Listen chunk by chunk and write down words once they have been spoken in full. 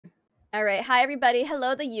All right, hi everybody.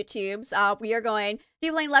 Hello, the YouTubes. We are going to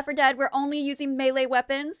be playing Left 4 Dead. We're only using melee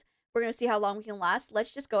weapons. We're gonna see how long we can last.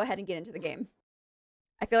 Let's just go ahead and get into the game.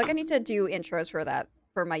 I feel like I need to do intros for that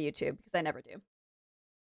for my YouTube because I never do.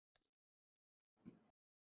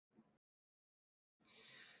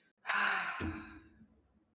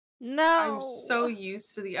 No. I'm so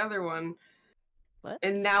used to the other one. What?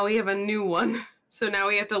 And now we have a new one. So now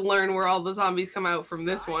we have to learn where all the zombies come out from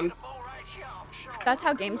this one. That's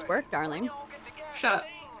how games work, darling. Shut up.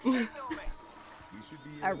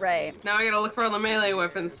 All right. Now I gotta look for all the melee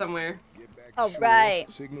weapons somewhere. All right.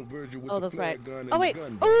 Oh, that's right. Oh, wait.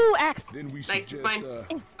 Ooh, axe. Nice, it's fine.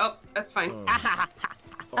 Oh, that's fine.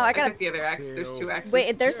 Oh, I I got took the other axe. There's two axes.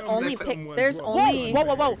 Wait, there's only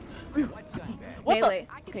Whoa. What melee.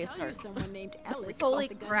 Okay, sorry. Holy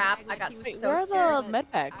crap! I got Wait, so where are scared. the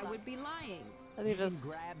med packs? I would be lying. Are they just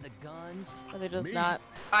grab the guns? Are they just not?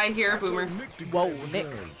 I hear a boomer. Whoa, Nick.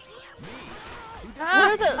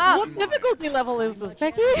 Ah, What difficulty level is this,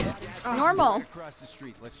 Becky? normal.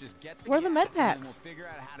 Where are the med packs?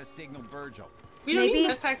 We don't Maybe- need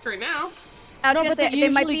med packs right now. I was No, gonna but say they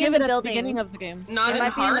might usually be in give the it at beginning building. of the game. Not They in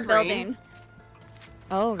might be in the hard building. rain.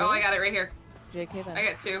 Oh, really? Oh, I got it right here. JK then. I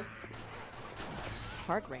got two.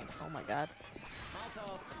 Hard rain. Oh my god.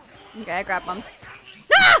 Okay, I grabbed one.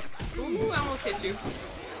 Ooh, I almost hit you.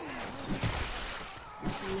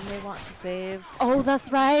 You may want to save. Oh,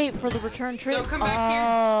 that's right, for the return trip. Don't come back here.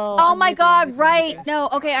 Oh my god, right. No,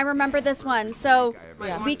 okay, I remember this one. So Might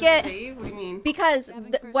want we to get save? What do you mean? because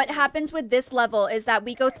what happens with this level is that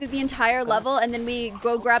we go through the entire level and then we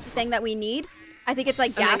go grab the thing that we need. I think it's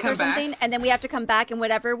like then gas or come back? something, and then we have to come back, and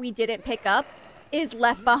whatever we didn't pick up is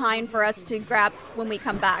left behind for us to grab when we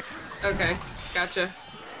come back. Okay, gotcha.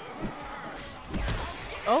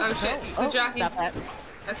 Oh, Oh, shit, it's a jockey. Stop that.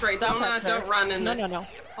 That's right. Stop that, Don't run in No, this. no.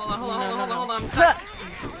 Hold on. No, no. Hold on. Huh.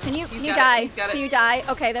 Can you got it, die? he's got it. Can you die?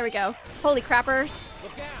 Okay, there we go. Holy crappers.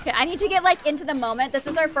 Okay, I need to get like into the moment. This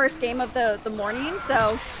is our first game of the morning,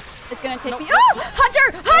 so it's gonna take me. Oh,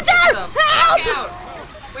 Hunter! Hunter! Back Help! out.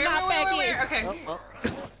 Where? Okay. Oh.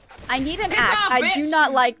 I need an Piss axe. off, I do bitch!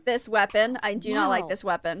 not like this weapon. I do not like Wow. this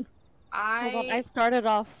weapon. Hold on, I started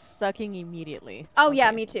off sucking immediately. Oh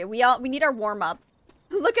yeah, me too. We need our warm up.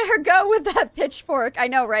 Look at her go with that pitchfork. I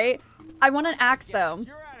know, right? I want an axe though.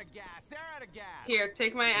 Here,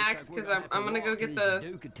 take my axe, because I'm gonna go get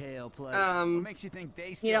the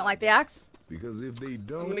You don't like the axe? Because if they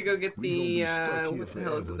don't, I'm gonna go get the what the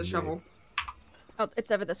hell is it? The shovel. Oh,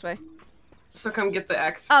 it's over this way. So come get the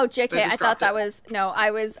axe. Oh, So JK, I just thought dropped that it. was no.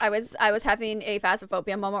 I was having a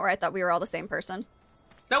phasmophobia moment where I thought we were all the same person.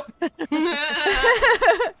 Nope.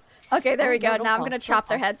 Okay, there we go. no, Now I'm no, gonna no, chop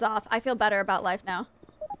their no. heads off. I feel better about life now.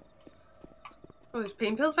 Oh, there's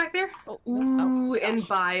pain pills back there? Oh, Ooh, and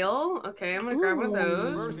bile. Okay, I'm gonna grab one of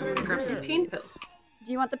those. I'm gonna grab some pain pills.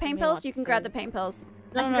 Do you want the pain may pills? want You to can grab save. the pain pills.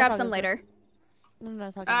 No, I can no, grab no, some no. later. No,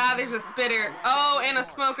 talking Ah, about- there's a spitter. Oh, and a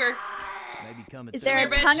smoker. Is there a Here,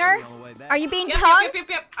 bitch. tonguer? Are you being Yep.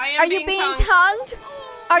 tongued? I am Are you being tongued?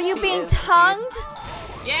 Are you being tongued?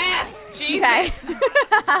 Yes! Jesus!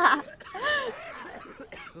 Okay.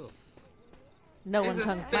 No There's one a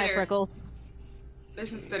tongues my spitter. Freckles.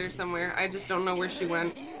 There's a spitter somewhere. I just don't know where she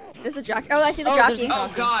went. There's a jockey. Oh, I see the Oh, there's jockey. a-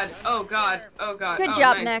 Oh god. Oh god. Oh god. Good oh,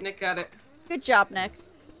 job, nice. Nick. Nick got it. Good job, Nick.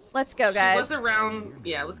 Let's go, She guys. was around.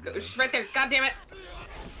 Yeah, let's go. She's right there. God damn it.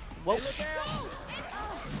 Whoa.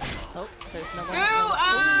 Oh, there's no one. Go!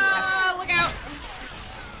 Ah! Look out!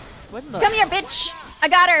 What in the? Come here, bitch. I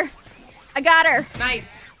got her. I got her. Nice.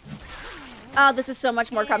 Oh, this is so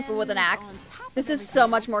much more comfortable with an axe. This is so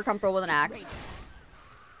much more comfortable with an axe.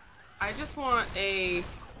 I just want a.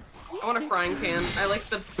 I want a frying pan. I like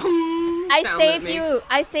the boom I sound saved that it you.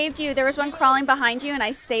 I saved you. There was one crawling behind you, and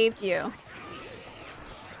I saved you.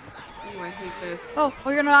 makes. Ooh, I hate this. Oh,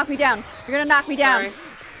 you're gonna knock me down. You're gonna knock me down. Sorry.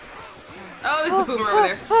 Oh, there's a boomer over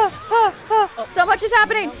there. So much is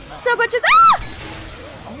happening. So much is. Ah!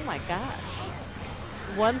 Oh my gosh.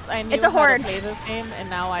 Once I knew It's a how horde. to play this game, and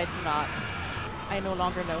now I do not. I no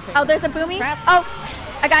longer know things. Oh, there's a boomy. Crap.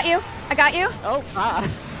 Oh, I got you. I got you. Oh god.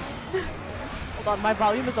 Hold on, my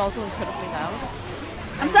volume is also incredibly loud.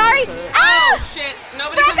 I'm sorry. to- Ah! Shit!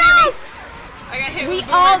 Nobody come near me. Freckles! I got hit We with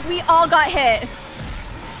a boomer. we all got hit.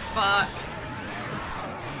 Fuck.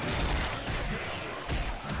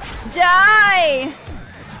 Die!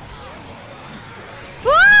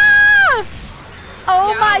 Ah!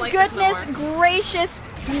 Oh Yeah, I my don't like this no goodness more. gracious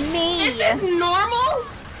me! Is this normal?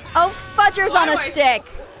 Oh, fudgers Why on a do I- stick.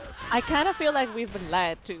 I kind of feel like we've been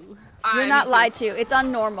lied to. You're not lied to. It's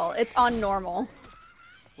on normal. It's on normal.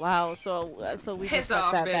 Wow, so we Piss just got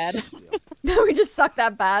off, that bitch. bad. We just suck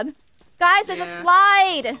that bad. Guys, there's a Yeah.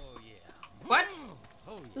 slide. What?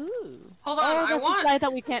 Ooh. Hold on, Oh, I that's a want. slide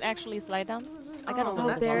that we can't actually slide down. I got a Oh, little Oh,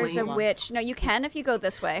 that's there's a lame. witch. No, you can if you go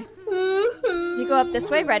this way. You go up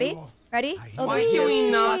this way. Ready? Ready? Oh, Why can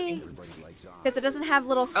we not? Because it doesn't have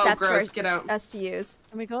little Oh, steps gross! for Get out. us to use.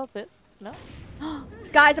 Can we go up this? No.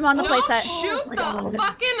 Guys, I'm on the Don't playset. shoot the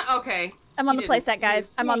fucking. Okay. I'm on the You didn't. playset, guys.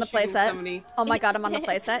 You I'm on the shooting playset. somebody. Oh my god, I'm on the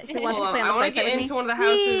playset. Who wants Hold to play on, on I the want playset to get with me? into one of the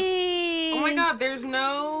houses. Whee! Oh my god, there's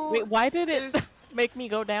no. Wait, why did it There's- make me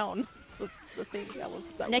go down? The thing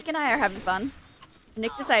that Nick and I are having fun.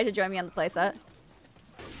 Nick decided to join me on the playset.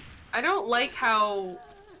 I don't like how.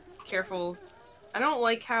 Careful. I don't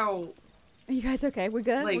like how Are you guys okay? We're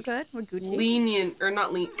good? We're Like, good? We're Gucci? lenient or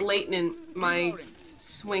not latent my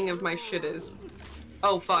swing of my shit is.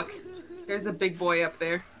 Oh fuck. There's a big boy up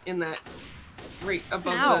there in that right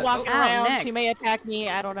above Ow, the. walk Ow, around. Nick. She may attack me.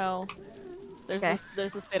 I don't know. Okay.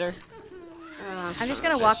 There's a spitter. I'm just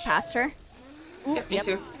gonna walk past her. Yep, me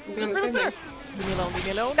too. I'm doing the same thing. Leave me alone. Leave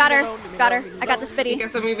me alone. Got leave her. me alone, leave me Got her. alone, leave me I got the alone. spitty. You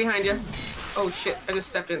got somebody behind you. Oh shit! I just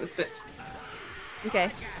stepped in the spit. Okay.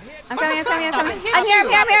 I'm What coming, the I'm coming, I'm fuck? coming. I I'm here, I'm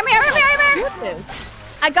hit here, I'm here, I'm here, I'm here, I'm here. Goodness.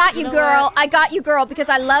 I got you, You know girl. what? I got you, girl, because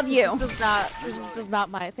I love you. This is just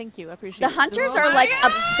not my. Thank you. I appreciate The it. hunters This are is- like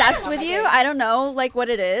God. obsessed with you. I don't know like what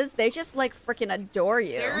it is. They just like freaking adore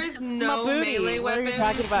There you. is no My booty. melee What are you weapons.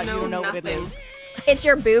 talking about? You No don't know what it nothing. is. It's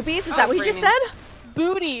your boobies? Is that what you just said?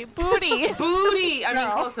 Booty. Booty. Booty. I mean,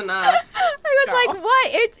 Girl. close enough. I was Girl. like, what?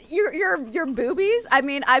 It's your boobies? I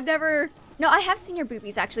mean, I've never. No, I have seen your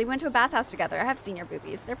boobies actually. We went to a bathhouse together. I have seen your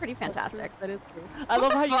boobies. They're pretty fantastic. That is true. I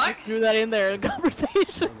love the how you fuck? just threw that in there in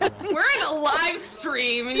conversation. We're in a live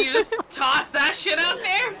stream and you just toss that shit out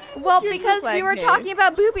there. Well, You're because just like we were me. talking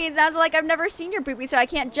about boobies, and I was like, I've never seen your boobies, so I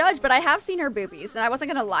can't judge. But I have seen her boobies, and I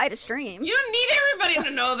wasn't gonna lie to stream. You don't need everybody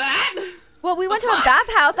to know that. Well, we went to a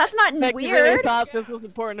bathhouse. That's not Becky really weird. thought this was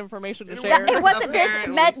important information to That- share. It wasn't. There's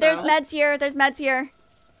Apparently there's so. meds here. There's meds here.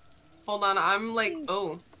 Hold on, I'm like,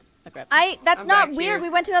 oh, That's I'm not back weird. here. We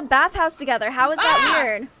went to a bathhouse together. How is that Ah!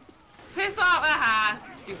 weird? piss off, aha,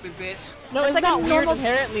 stupid bitch. No, It's it's like a not weird normal-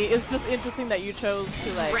 inherently. It's just interesting that you chose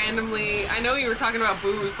to like. Randomly, I know you were talking about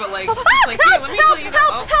boobs, but like, Ah, just like, here, help! let me Help! tell you.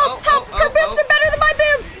 Help! Help! Help! Her boobs are better than my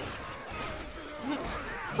boobs.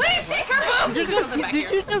 Please take her boobs. Did There's nothing back you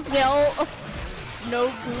here. just yell?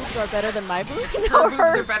 No boobs are better than my boobs. No,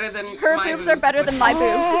 Her boobs are better than her my boobs are better than my boobs.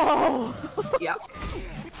 Oh. Yep.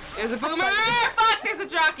 There's a boomer. Fuck, there's a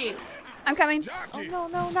jockey. I'm coming. Oh no,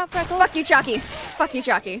 no, not Freckles. Fuck you, Chalky. Fuck you,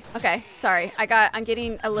 Chalky. Okay, sorry. I'm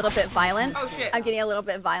getting a little bit violent. Oh shit. I'm getting a little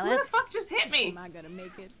bit Who violent. the fuck just hit me? I gonna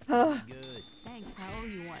make it? Ugh. Thanks, I owe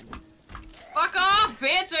you one. Fuck off,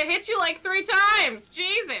 bitch! I hit you like 3 times.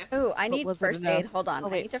 Jesus. Ooh, I need was it first enough? aid. Hold on. Oh, I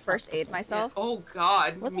wait. need to first aid myself. Oh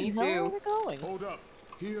god, What me the hell are too. we going? Hold up.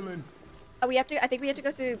 Healing. Oh, we have to. I think we have to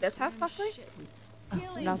go through this house, possibly.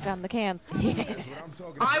 Knock down the cans. That's what I'm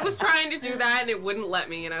talking about. I was trying to do that and it wouldn't let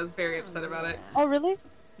me, and I was very upset about it. Oh really?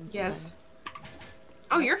 Yes.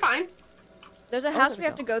 Oh, you're fine. There's a Oh, house there we we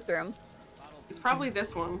have to go through. It's probably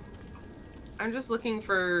this one. I'm just looking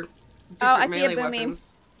for. Oh, I different see a melee boomy.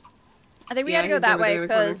 weapons. I think we Yeah, gotta go he's that over there way in the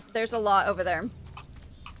corner. because there's a lot over there.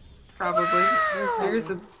 Probably. There's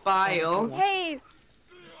a vial. Hey,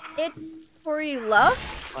 it's Tori Love.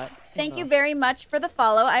 What? Thank you very much for the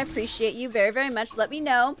follow. I appreciate you very, very much. Let me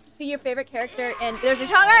know who your favorite character and there's a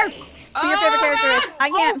tonguer. Who your favorite character is? I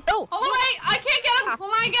can't. Oh, Hold on, wait! I can't get him!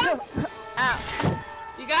 Hold on, I get him! ow.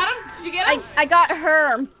 You got him? Did you get him? I got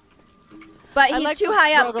her, but I he's like too the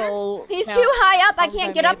high up. struggle He's count too high up. I times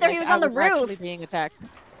can't get up made, there. like, He was I on the actually roof. being attacked.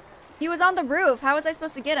 He was on the roof. How was I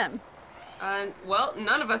supposed to get him? Well,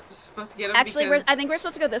 none of us are supposed to get him Actually, because I think we're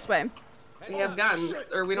supposed to go this way we have guns,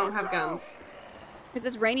 or we don't have guns. because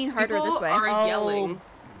it's raining harder People this way. are Oh. yelling,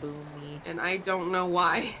 Boomy. and I don't know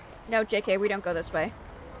why. No, JK, we don't go this way.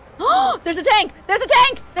 Oh, there's a tank! There's a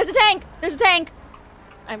tank! There's a tank! There's a tank!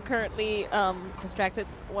 I'm currently distracted.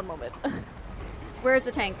 One moment. Where is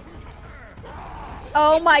the tank?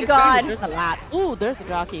 Oh my It's god! There's a lot. Ooh, there's a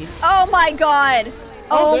jockey. Oh my god!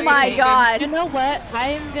 Oh there's my a tank. You god! know what?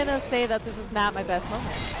 I'm gonna say that this is not my best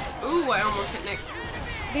moment. Ooh, I almost hit Nick.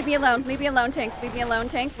 Leave me alone. Leave me alone, tank. Leave me alone,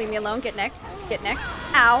 tank. Leave me alone. Get Nick. Get Nick.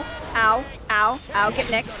 Ow. Ow. Ow. Ow. Get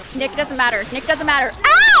Nick. Nick doesn't matter. Nick doesn't matter.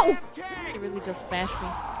 Ow! He really just smashed me.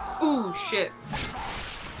 Ooh, shit.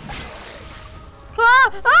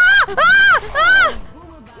 Ah! Ah! Ah! Ah!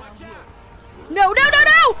 No, no, no,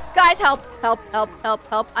 no! Guys, help. Help, help, help,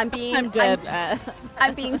 help. I'm dead.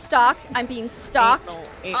 I'm being stalked. I'm being stalked.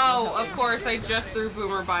 Oh, of course, I just threw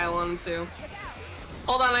Boomer Bile on him too.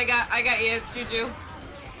 Hold on, I got you, Juju.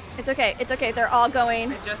 It's okay. It's okay. They're all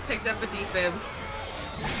going. I just picked up a defib.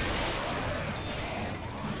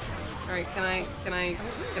 Alright, can I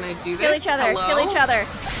do this? Kill each other. Hello? Kill each other.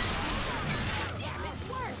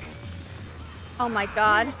 Oh my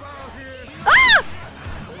god. Ah!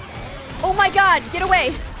 Oh my god, get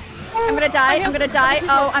away. I'm gonna die. I'm gonna die.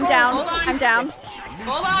 Oh, I'm down. Hold on. I'm down.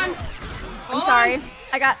 Hold on. I'm sorry.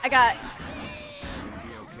 I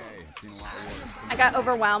got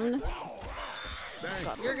overwhelmed.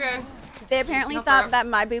 You're good. They apparently No thought problem. that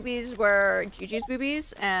my boobies were Juju's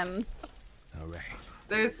boobies. All right.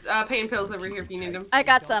 There's pain pills over here if you need them. I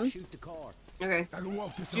got some. Shoot the car. Okay. I can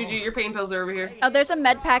walk this Juju, off. your pain pills are over here. Oh, there's a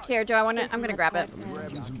med pack here. Do I want to? I'm gonna grab it. I'm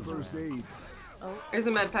grabbing some first aid. There's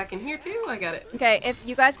a med pack in here too. I got it. Okay, if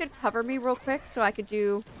you guys could cover me real quick so I could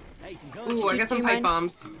do. Ooh, I got some Do you pipe mind?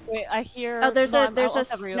 bombs. Wait, I hear. Oh, there's Come a on, there's I'll a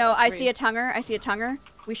cover you. no. I Three. see a tonguer. I see a tonguer.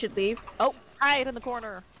 We should leave. Oh, hide in the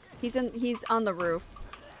corner. He's on the roof.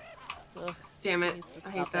 Ugh, Damn it. needs to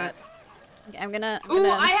I hate stop that. Okay, I'm gonna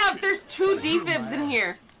Ooh, there's 2 defibs in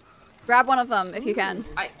here. grab one of them if you can.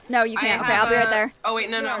 No, you can't. Okay, have I'll be right a- there. Oh wait,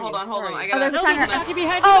 no, hold on. I got there's a tonguer. Becky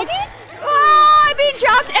behind Oh! you, Becky. Oh, I'm being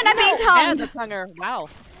chopped and I'm being And the tongued. tonguer. Wow.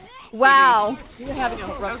 Wow. You were having a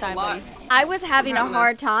That rough was a time, lot. buddy. I was having a Having a-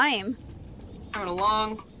 hard time. Having a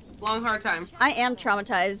long, hard time. I am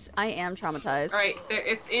traumatized. I am traumatized. All right,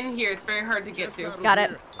 it's in here. It's very hard to get to. Got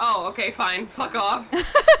it. Oh, okay, fine. Fuck off.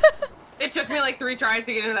 It took me like 3 tries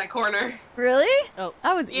to get into that corner. Really? Oh.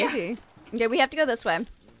 That was Yeah. easy. Okay, we have to go this way.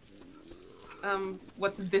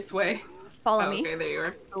 What's this way? Follow Oh, me. okay, there you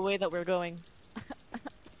are. The way that we're going.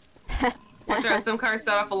 Watch out, some cars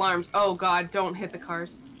set off alarms. Oh god, don't hit the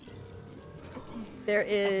cars. There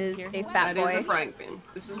is Here. a fat That is a boy. frying pan.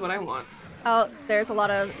 This is what I want. Oh, there's a lot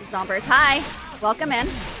of zombers. Hi, welcome in.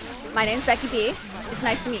 My name's Becky B. It's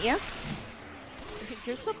nice to meet you.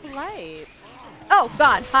 You're so polite. Oh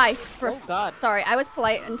God, hi. Oh God. Sorry, I was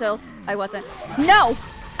polite until I wasn't. No!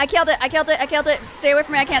 I killed it, I killed it, I killed it. Stay away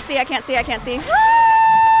from me, I can't see, I can't see, I can't see. Ooh,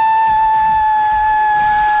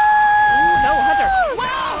 no, Hunter.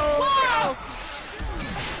 Wow!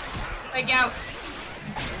 Like out.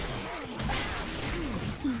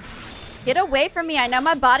 Get away from me, I know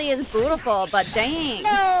my body is beautiful, but dang.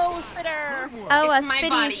 No, spitter. Oh, It's a my spitty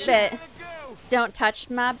body. spit. Don't touch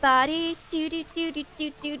my body. Do do do do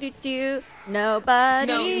do do do do.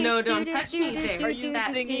 Nobody. No, don't do, touch do, me do, there. do, Are do, you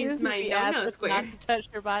that do, means do. my The no-no ass is square. not to touch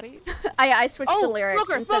your body. I switched Oh, the lyrics.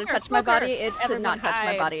 smoker, Instead of smoker, touch my body, smoker. it's to Everyone not touch my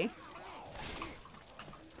hide. body.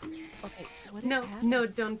 Okay, what No, happened? no,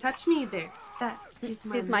 don't touch me there. That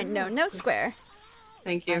Is my no square.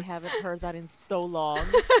 Thank I you. haven't heard that in so long.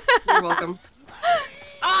 You're welcome.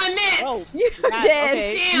 Oh, I missed! Oh, You that- did.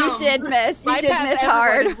 okay. You did miss. You did Bypass miss everyone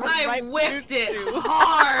hard. and run I right whiffed through it you.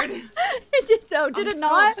 hard! It did though, did I'm it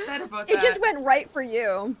not? So upset about It just that. went right for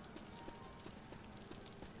you.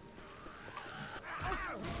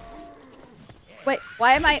 Wait,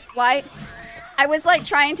 why? I was like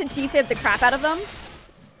trying to defib the crap out of them.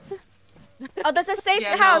 Oh, there's a safe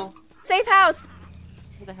Yeah, house. no. Safe house.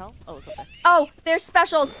 What the hell? Oh, it's okay. Oh, there's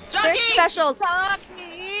specials. There's Jockey! specials. Oh,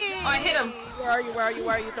 I hit him. Where are you? Where are you?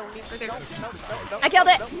 Where are you? Don't leave. Right there. Don't. I killed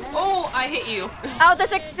it. Oh, I hit you. Oh,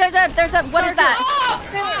 there's a what is that? Oh,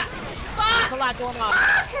 fuck! There's a Fuck! lot going on.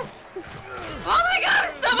 Oh my god,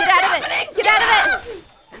 there's so much Get out of happening! it. Get out of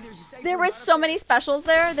it. There were so many specials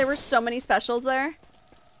there. There were so many specials there.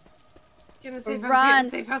 Get in the safe house, Run. get in the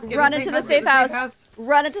safe house, get in Run the into safe the house, safe get in the house.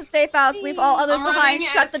 Run into the safe house. Leave all others I'm behind. running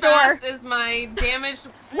Shut as the door. fast as my damaged.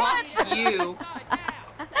 Fuck you.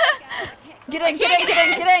 Get in, get in, get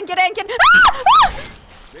in, get in, get in, get in. Ah! Ah!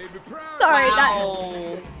 Baby proud. Sorry, that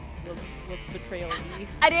Wow. What's betrayal me?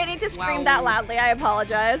 I didn't need to scream Wow. that loudly. I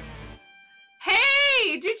apologize.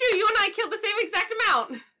 Hey, Juju, you and I killed the same exact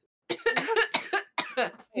amount.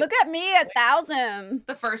 Look at me, 1,000.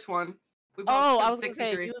 The first one. We both Oh, I killed was gonna say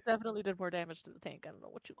 63. you definitely did more damage to the tank. I don't know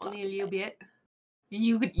what you. Only a little bit.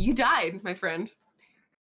 You died, my friend.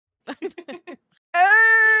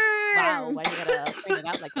 Wow, why you gotta bring it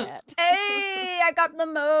out like that? Hey, I got the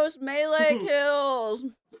most melee kills.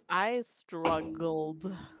 I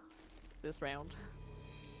struggled this round.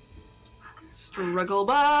 Struggle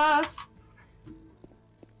bus.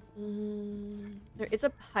 There is a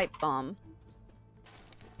pipe bomb.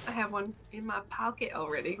 I have one in my pocket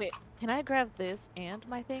already. Wait, can I grab this and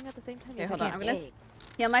my thing at the same time? Okay, Yes, hold I on. can. I'm gonna Yay.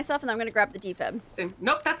 heal myself and then I'm gonna grab the defib. Same.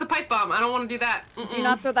 Nope, that's a pipe bomb. I don't want to do that. Do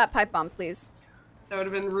not throw that pipe bomb, please. That would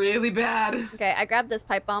have been really bad. Okay, I grabbed this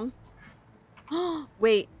pipe bomb.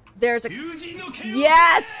 Wait, there's a.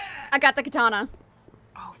 Yes! I got the katana.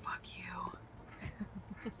 Oh, fuck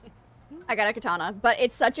you. I got a katana, but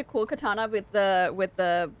it's such a cool katana with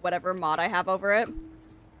the whatever mod I have over it.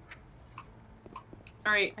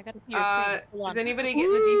 All right. I gotta see your screen. Hold Is on. anybody getting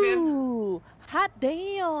the defib? Ooh, Hot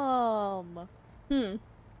damn! Hmm.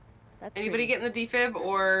 That's Anybody pretty. getting the defib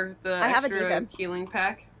or the I have a extra defib. healing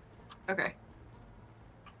pack? Okay.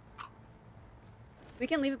 We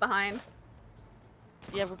can leave it behind.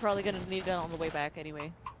 Yeah, we're probably gonna need it on the way back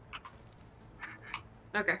anyway.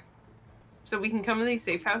 Okay. So we can come to these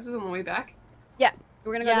safe houses on the way back? Yeah,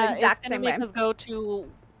 we're gonna go the exact it's same gonna way. make us go to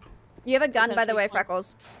You have a gun, by the way, essentially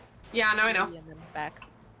Freckles. Yeah, no, I know. and then back.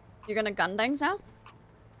 You're gonna gun things now?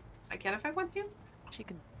 I can if I want to. She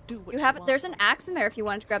can do what You she have. wants. There's an axe in there if you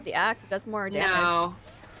wanted to grab the axe. It does more damage. No.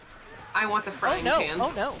 I want the Oh frying no! pan.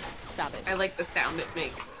 Oh no! Stop it! I like the sound it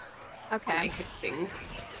makes when I Okay. hit things.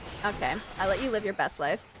 Okay. I let you live your best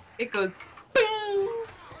life. It goes boom.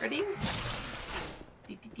 Ready?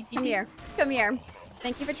 Come here. Come here.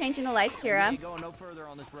 Thank you for changing the lights, Kira. Going no further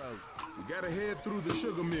on this road. We gotta head through the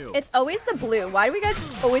sugar mill. It's always the blue. Why do we guys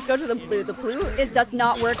always go to the blue? The blue it does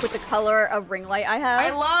not work with the color of ring light I have. I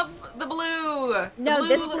love the blue. No, the blue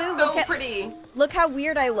this looks blue, so look at- pretty. Look how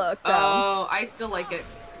weird I look, though. Oh, I still like it.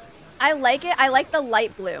 I like it. I like the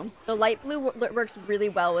light blue. The light blue works really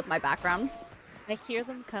well with my background. I hear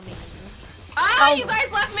them coming. Ah, Oh. you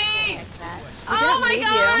guys left me! Like that. We Oh didn't my leave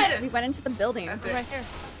god! you. We went into the building. That's Right it. here.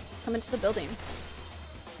 Come into the building.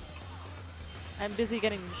 I'm busy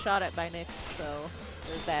getting shot at by Nick, so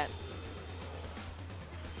there's that.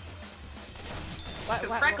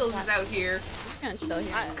 Because Freckles is out here, I'm just gonna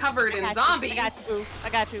chill here. covered in I zombies. got you. I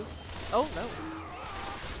got you. Oh no.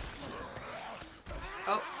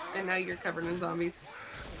 Oh, and now you're covered in zombies.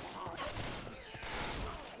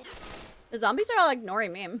 The zombies are all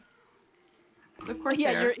ignoring me. Of course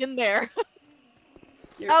Yeah, they are. you're in there.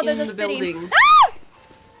 You're Oh, there's in a the spitting. building. Ah!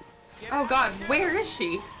 Oh god, where is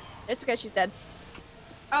she? It's okay. She's dead.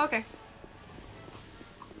 Oh, okay.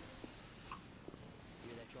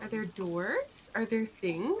 Are there doors? Are there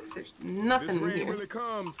things? There's This nothing rain here. really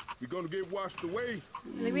comes. We're gonna get washed away.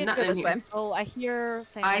 I think we have to go Nothing this here. way. Oh, I hear.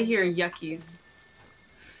 I hear yuckies.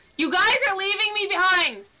 You guys are leaving me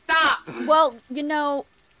behind! Stop! Well, you know.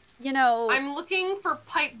 I'm looking for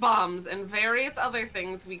pipe bombs and various other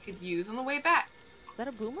things we could use on the way back. Is that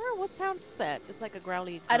a boomer? What sound is that? It's like a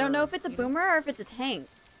growly. I don't know if grr, it's a you know? boomer or if it's a tank.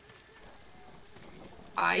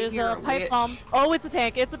 I There's hear a pipe witch. bomb. Oh, it's a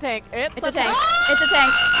tank. It's a tank. It's a tank. It's a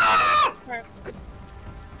tank.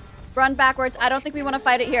 Run backwards. I don't think we want to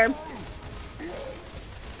fight it here.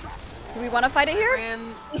 Do we want to fight it here?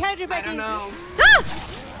 And Behind you, I Becky. don't know. Ah!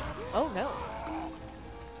 Oh no.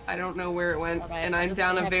 I don't know where it went. Alright, And I I'm just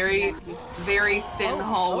down a have very, to ask you. very thin Oh,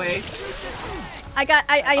 hallway. I Oh, hit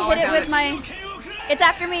I it got with it. my. It's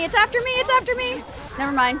after me. It's after me. It's after me.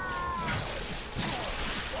 Never mind.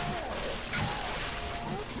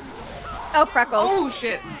 Oh, Freckles. Oh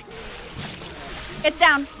shit! It's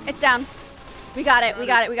down. It's down. We got it. We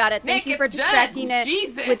got it. We got it. Thank Nick, you for it's distracting dead. it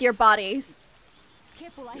Jesus. with your bodies.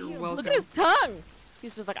 You're Look welcome. at his tongue.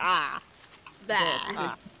 He's just like Blah.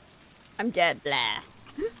 ah. I'm dead. Blah.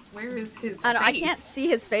 Where is his I don't. I face? can't see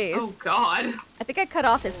his face. Oh god. I think I cut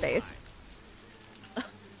off his face.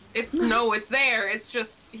 It's no, it's there. It's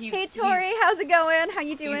just he's. Hey Tori, how's it going? How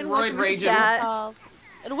you doing? roid Welcome to raging. chat.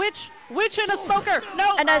 And witch and a smoker.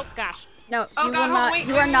 No. And oh gosh. No, Oh, you God, will not. wait,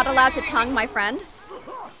 You wait, are not wait, allowed wait, to tongue my friend.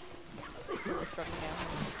 Really struck me down.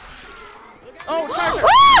 Oh, charger.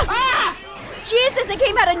 Ah! Jesus! It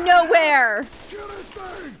came out of nowhere.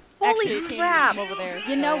 Holy Actually, it came crap! from over there, You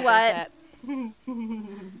so know there's what? that.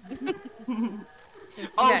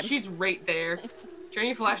 Oh, Okay. she's right there. Turn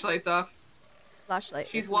your flashlights off. Flashlight.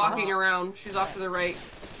 She's is walking off. around. She's off to the right.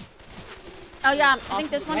 Oh yeah, I think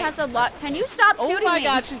this one has a lot. Can you stop Oh shooting my me?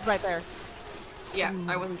 god, she's right there. Yeah,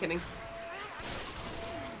 I wasn't kidding.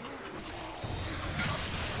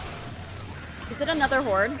 Is it another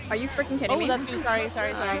horde? Are you freaking kidding Oh, me? that's you. Sorry.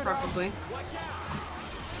 Probably.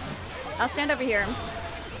 I'll stand over here.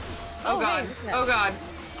 Oh, Oh, god. hey, what's that? Oh god.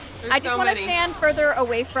 There's I just so want to many. stand further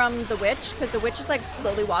away from the witch because the witch is like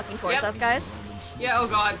slowly walking towards Yep. us, guys. Yeah. Oh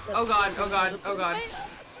god. Oh god. Oh god. Oh god.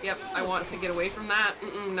 Yep. I want to get away from that.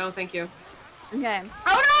 No, thank you. Okay.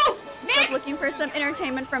 Oh no! So Nick! looking for some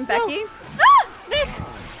entertainment from Becky. Ah! Nick!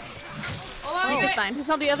 Hold on. Nick is fine. He's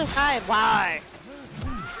on the other side. Why?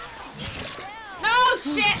 No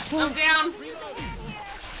shit! I'm down.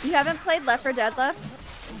 You haven't played Left 4 Dead left?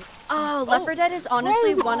 Oh, Left 4 Dead is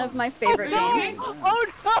honestly one of my favorite games. Oh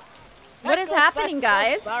no! What is happening,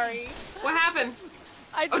 guys? Sorry. What happened?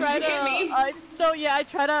 I Oh, tried did you to. hit me? I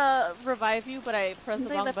try to revive you, but I pressed the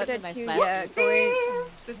Play wrong Left 4 button Dead and 2, I yeah, smashed. going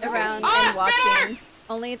It's around okay. and Ah, spitter! watching.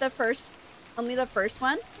 Only the first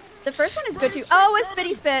one. The first one is good too. Oh, a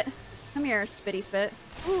spitty spit. Come here, spitty spit.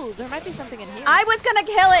 Ooh, there might be something in here. I was gonna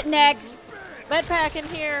kill it, Nick. Med pack in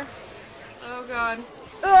here. Oh god.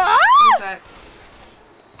 Ah! What is that?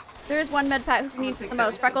 There's one med pack who needs it take the that.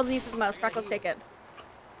 most. Freckles needs it the most. Freckles, take it.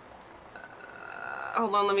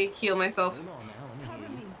 Hold on, let me heal myself.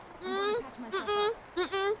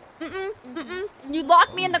 You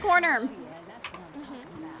locked me in the corner.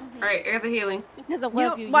 Alright, I got the healing. Because I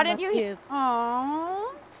love you. Why you didn't must you? give.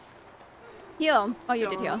 Aww. Heal. Oh, you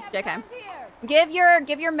did Don't. heal. Okay. Give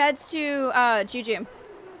your meds to Juju.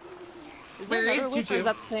 Where there is another witch, or Juju? is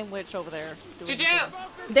that the same witch over there? doing Juju! the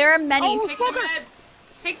thing? There are many. Oh, Take the meds!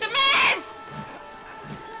 Take the meds!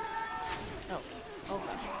 Oh. Oh,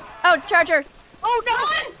 gosh. Oh, charger. Oh no!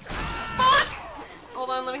 Fuck! Hold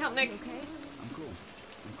on, let me help Nick.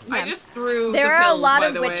 I just threw There the are a pills, lot by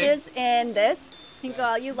of the way. witches in this.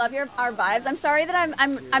 Pinko, you love our vibes. I'm sorry that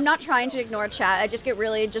I'm not trying to ignore chat. I just get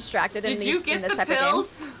really distracted in Did these you in get this the type of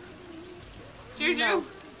pills? Juju? No.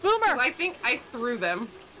 Boomer! I think I threw them.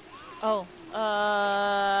 Oh,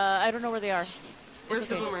 I don't know where they are. Where's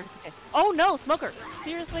It's okay. the boomer? Okay. Oh no, smoker!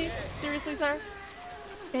 Seriously? Seriously, sir? game.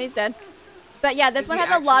 Okay, he's dead. But yeah, this Is one he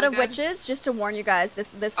has a lot of actually dead? witches. Just to warn you guys,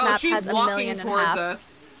 this Oh, map she's has a walking million and a towards half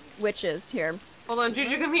us. witches here. Hold on,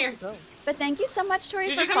 Juju, come here. But thank you so much, Tori,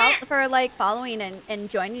 Juju, for come here. for like following and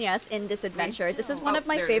joining us in this adventure. This is one Oh, of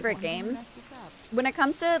my there it is. favorite games. When it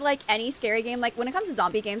comes to like any scary game, like when it comes to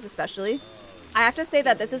zombie games especially, I have to say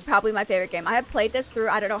that this is probably my favorite game. I have played this through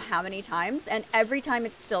I don't know how many times, and every time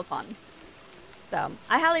it's still fun. So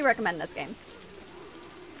I highly recommend this game.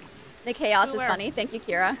 The chaos is Boomer. funny. Thank you,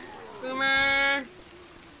 Kira. Boomer!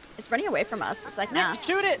 It's running away from us. It's like, nah. Nick,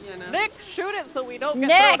 shoot it! Yeah, no. Nick, shoot it so we don't get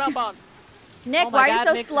Nick! thrown up on. Nick, Oh my why are God, you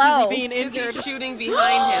so Nick's slow? busy being Is he injured. shooting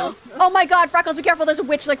behind him? Oh my god, Freckles, be careful. There's a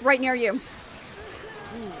witch like right near you.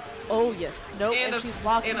 Oh yes. Nope, And and, a- she's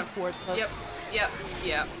walking and a- towards us. Yep.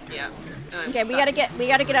 And I'm Okay, we stuck.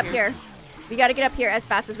 gotta get up here. We gotta get up here as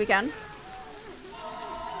fast as we can.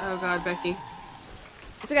 Oh god, Becky.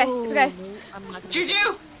 It's okay. It's okay. I'm not gonna Juju!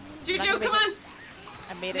 Juju, gonna make come on!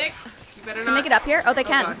 I made Nick, it. you better Can not. they get up here? Oh, they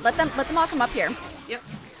can. God. Let them all come up here. Yep.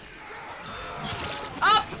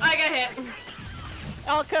 Up! I got hit.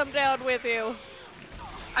 I'll come down with you.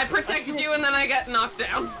 I protected you and then I got knocked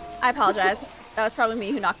down. I apologize. That was probably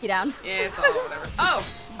me who knocked you down. Yeah, it's all whatever. Oh!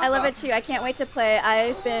 I love it too. I can't wait to play.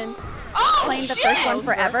 I've been Oh, playing the shit! first one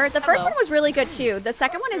forever. The first Hello. one was really good too. The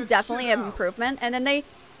second one is definitely an improvement. And then they,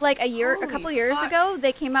 like a couple years fuck. ago,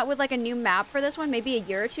 they came out with like a new map for this one, maybe a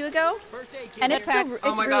year or two ago. And it's still, it's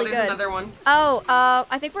Oh my god, really there's good. another one. Oh,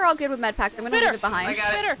 I think we're all good with med packs. I'm gonna leave it behind. I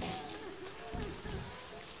got it. Bitter.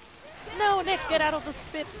 No, Nick, get out of the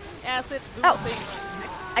spit acid. Oh.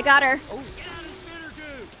 thing. I got her.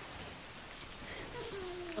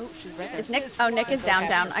 Oh, she's right there. Is Nick? Oh, Nick is down.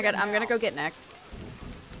 I'm gonna go get Nick.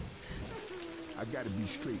 I gotta be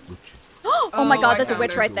straight with you. Oh my Oh, god, I there's a found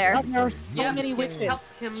witch her. right there. There are so Yep. many witches. Help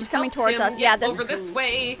him, She's coming help towards him us. Yeah, get this- over this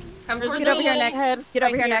way. Come towards Get over me. here, Nick. Head Get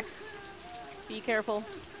over right here, Nick. Be careful.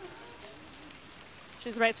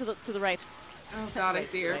 She's right to the right. Oh god, I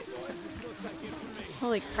see her. Right.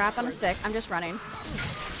 Holy crap on a stick. I'm just running.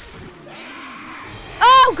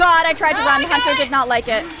 Oh god, I tried to run. The hunter did not like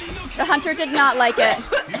it. The hunter did not like it.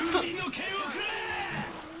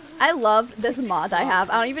 I love this mod I have.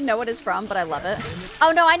 I don't even know what it's from, but I love it.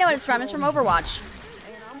 Oh no, I know what it's from. It's from Overwatch.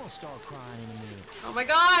 Oh my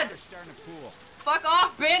god! Fuck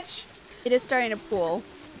off, bitch! It is starting to pool.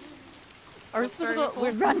 Or is this about,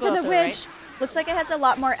 we're Run supposed to for go the up there, witch. Looks like it has a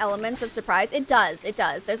lot more elements of surprise. It does. It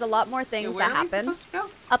does. There's a lot more Yeah, things where that are we happen. supposed to go?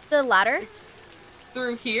 Up the ladder.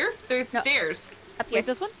 Through here? There's No. stairs. Up Right? here. Wait,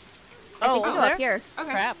 this one? I think we over go there? up here.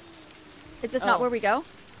 Okay. Crap. Is this not Oh. where we go?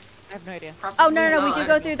 I have no idea. Oh no, no, no. We Probably do not.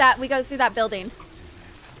 go through that. We go through that building.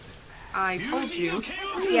 I told you.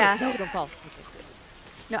 Yeah. No, don't fall.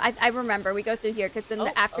 No, I remember. We go through here because then Oh,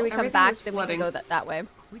 after we come everything back, is then we flooding. can go that way.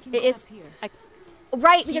 We can It go is up here.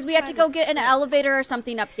 right because we have to trying go get an elevator or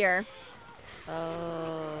something up here.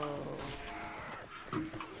 Oh.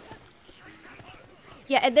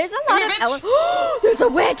 Yeah, and there's a Come lot here, of there's a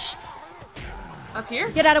witch. Up here?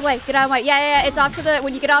 Get out of the way. Get out of the way. Yeah, yeah, yeah. It's off to the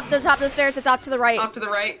when you get off the top of the stairs. It's off to the right. Off to the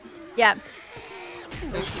right. Yeah,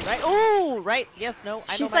 Right. Oh, right. Yes. No.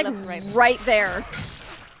 I she's know my like left and right. right there.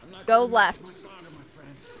 Go left.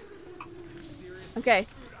 Okay,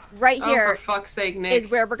 right Oh, here for fuck's sake, Nick. is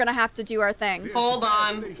where we're gonna have to do our thing. Hold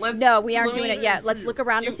on. Let's. No, we aren't let doing me- it yet. Let's look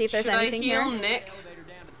around to see if there's Should anything I heal here. Nick?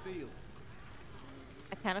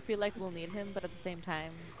 I kind of feel like we'll need him, but at the same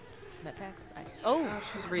time, med packs. Oh, Oh,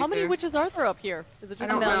 she's right how many there. witches are there up here? Is it I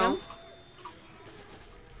just don't a million? know.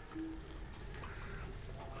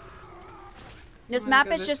 This I'm gonna map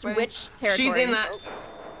go is this just way. witch territory. She's in that.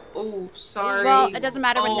 Oh, sorry. Well, it doesn't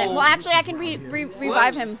matter with Nick. Oh. Well, actually, I can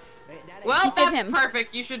revive him. Whoops. Well, Defib that's him.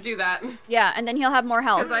 perfect. You should do that. Yeah, and then he'll have more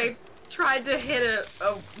health. Because tried to hit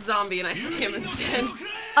a zombie and I hit him instead.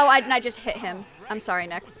 Oh, I just hit him. I'm sorry,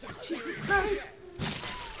 Nick. Jesus Christ.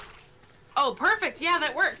 Oh, perfect. Yeah,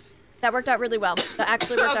 that worked. That worked out really well. That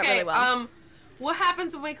actually worked out really well. What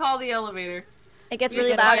happens when we call the elevator? It gets We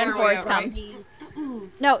really get to loud find and our way hordes out, come. right?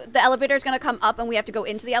 No, the elevator is gonna come up and we have to go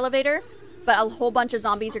into the elevator, but a whole bunch of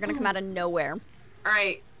zombies are gonna come out of nowhere.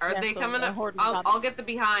 Alright, are Yeah, they so coming the up? horde is I'll up. get the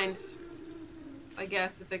behind. I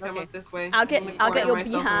guess if they come Okay. up this way. I'll I'm get gonna corner your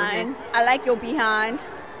myself over behind. here. I like your behind.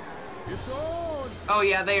 It's on. Oh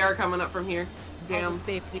yeah, they are coming up from here. I'll Damn. just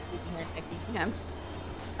safely keep behind Becky. Okay.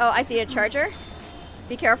 Oh, I see a charger.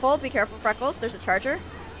 Be careful, Freckles. There's a charger.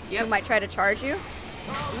 Yep. Who might try to charge you.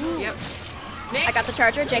 Yep. Nick, I got the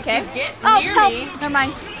charger, JK. you get Oh, near help! me. Never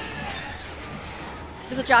mind.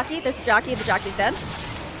 There's a jockey. The jockey's dead.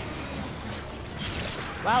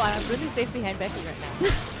 Wow, I'm really safe behind Becky right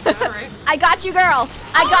now. Alright. I got you, girl.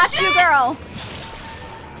 I got you, girl.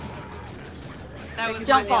 That was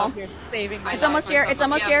Don't my fall. fault. You're saving my It's life. almost here. It's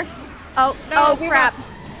almost Yeah. here. Oh, No, oh boomer. crap.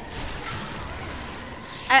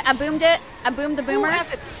 I boomed it. I boomed the boomer.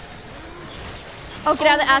 Oh, get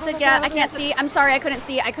out of the acid. Get out. I can't see. I'm sorry. I couldn't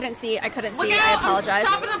see. I couldn't see. Look I out! apologize.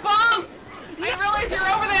 I'm dropping a bomb! I didn't realize you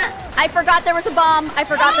were over there! I forgot there was a bomb. I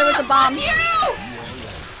forgot there was a bomb. Fuck you!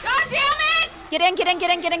 God damn it! Get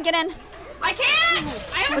in. I can't!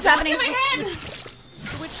 I have What's a happening? in my head!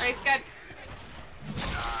 Alright, good.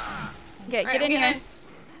 Okay, Alright, get in I'm here. getting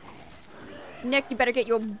Nick, you better get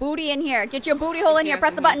your booty in here. Get your booty hole in here. Yeah,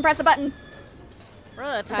 Press the button. Press the button. For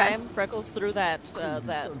the time Freckles threw that, I'm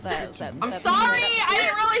that sorry! I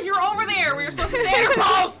didn't realize you were over there! We were supposed to stay at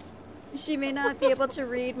our post! She may not be able to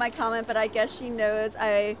read my comment, but I guess she knows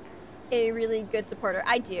I'm a really good supporter.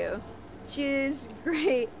 I do. She's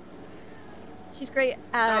great. She's great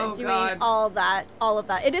at Oh, doing God. all of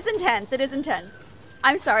that. It is intense.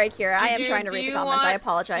 I'm sorry, Kira. I am Juju, trying to do read the you comments. I want-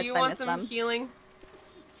 apologize do you if I want missed some them. healing?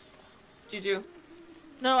 Juju.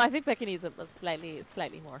 No, I think Becky needs a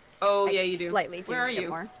slightly more. Oh, I yeah, you do. Slightly do Where are get you?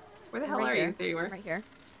 More. Where the hell Right are here. you? There you are. Right here.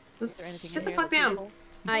 Is there anything Sit in the here fuck that's down. useful?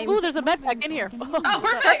 I'm. Ooh, there's a med pack in here. Oh,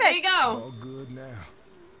 perfect! Perfect. There you go! All good now.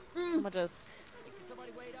 I'm gonna just...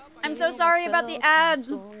 I'm so sorry about the ad.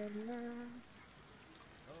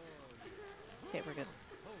 Okay, we're good.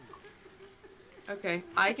 Okay,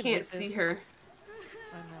 I can can't hit this. see her.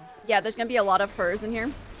 I know. Yeah, there's gonna be a lot of hers in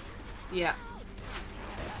here. Yeah.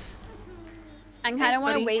 I kind Thanks, of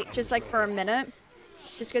want to buddy. wait just like for a minute.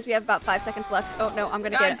 Just because we have about 5 seconds left. Oh no, I'm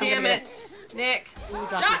gonna God get it. damn I'm gonna get it. it! Nick! Ooh,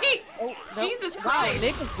 Jockey. Jockey! Oh, no. Jesus Wow, Christ!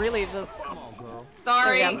 Nick is really just...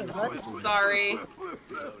 Sorry. Oh, yeah. Sorry.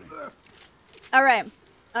 All right.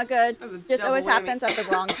 Good. That was a Just always double whammy. happens at the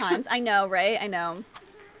wrong times. I know, right? I know.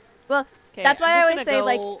 Well, Okay, that's why I I'm always just say, gonna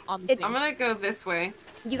like, go on the it's- I'm gonna go this way.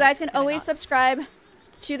 you guys can always not? subscribe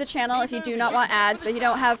to the channel if you do not want ads, but you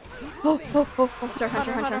don't have. Oh,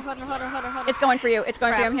 Hunter. It's going for you. It's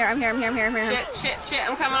going for you. I'm here. Shit.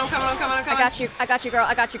 I'm coming. I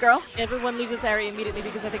got you, girl. Everyone leave this area immediately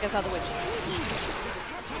because I think I saw the witch.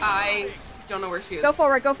 I don't know where she is. Go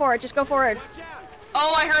forward. Just go forward.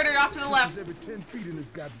 Oh, I heard her off to the left. Every 10 feet in this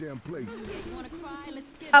goddamn place.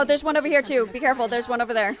 Oh, there's one over here too. Be careful. There's one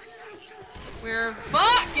over there. Where?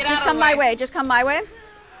 Fuck! Get Just out come of the my way. Just come my way.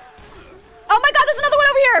 Oh my God! There's another one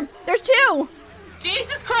over here. There's two.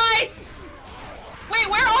 Jesus Christ! Wait,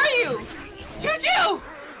 where are you? Juju!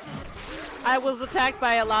 I was attacked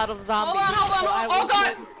by a lot of zombies. Hold on. so I Oh, was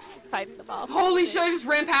God. fighting them off. Holy shit! I just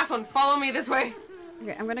ran past one. Follow me this way.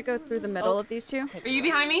 Okay, I'm gonna go through the middle of these two. Are you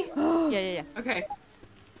behind me? Yeah. Okay.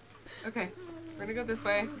 We're gonna go this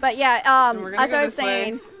way. But yeah, And we're gonna as go I was this way.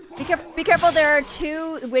 saying, be careful. There are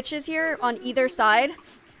two witches here on either side.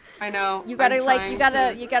 I know. You gotta I'm you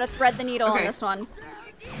trying gotta thread the needle on Okay. this one.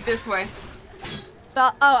 to- this way.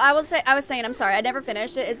 But I was saying, I'm sorry, I never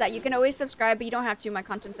finished it. Is that you can always subscribe, but you don't have to. My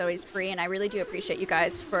content's always free, and I really do appreciate you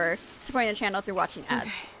guys for supporting the channel through watching ads.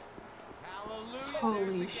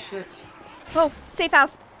 Holy shit. Oh, safe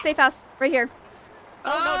house, right here.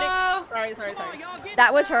 Oh, Sorry.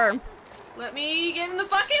 That was her. let me get in the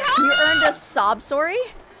fucking house. You earned a sob story.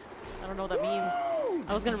 I don't know what that means.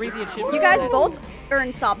 I was gonna read the achievement. You guys both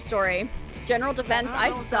earned sob story. General defense, I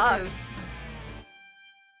suck.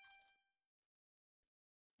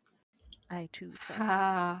 I too suck.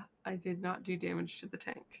 Ah, I did not do damage to the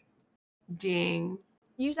tank. Dang.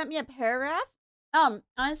 You sent me a paragraph?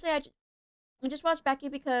 Honestly, I just watched Becky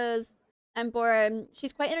because I'm bored.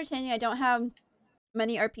 She's quite entertaining. I don't have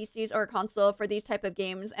many RPCs or a console for these type of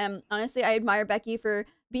games, and honestly, I admire Becky for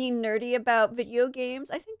being nerdy about video games.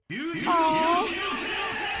 I think.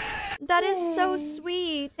 Aw, that is so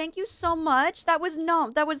sweet. Thank you so much. That was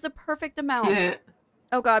the perfect amount.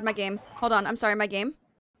 Oh God, my game. Hold on. I'm sorry, my game.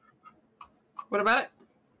 What about it?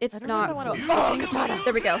 It's I don't know if I not. wanna-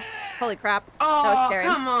 There we go. Holy crap. Oh, That was scary.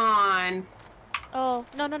 come on. Oh,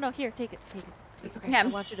 no. Here, take it. It's okay. Yeah. I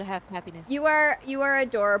want you to have happiness. You are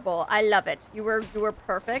adorable. I love it. You were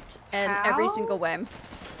perfect in every How? single way.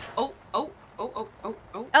 Oh.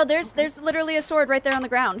 Oh, there's literally a sword right there on the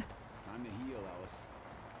ground. Time to heal, Alice.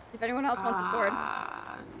 If anyone else wants a sword.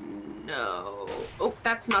 No. Oh,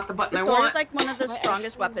 that's not the button The I sword want. is like one of the My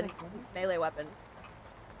strongest actual weapons, legs. melee weapons.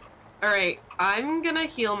 Alright, I'm gonna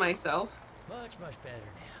heal myself. Much better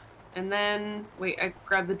now. And then... Wait, I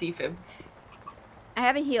grabbed the defib. I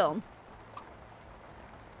have a heal.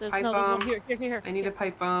 There's Pipe no, there's one bomb. here. I need a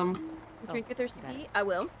pipe bomb. Drink your thirsty got it. pee? I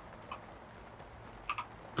will.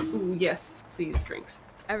 Ooh, yes. Please, drinks.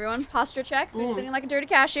 Everyone, posture check. You're Ooh. sitting like a dirty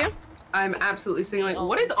cashew. I'm absolutely sitting like...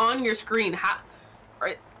 What is on your screen? How...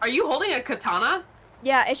 Are you holding a katana?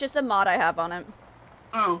 Yeah, it's just a mod I have on it.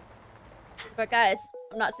 Oh. But guys,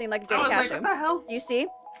 I'm not sitting like a I dirty was like, cashew. what the hell? Do you see? Do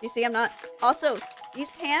you see I'm not? Also, these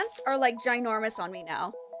pants are like ginormous on me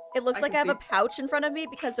now. It looks I like can I have see. a pouch in front of me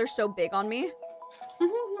because they're so big on me.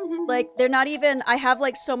 Like, they're not even... I have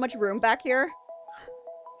like so much room back here.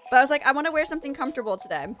 But I was like, I want to wear something comfortable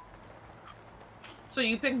today. So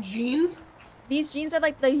you picked jeans? These jeans are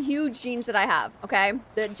like the huge jeans that I have, okay?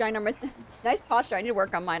 The ginormous... Nice posture. I need to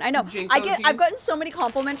work on mine. I know. Jinko I've jeans? gotten so many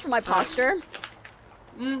compliments for my posture.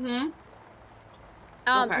 Mm-hmm.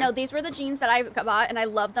 Okay. No, these were the jeans that I bought, and I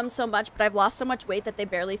love them so much, but I've lost so much weight that they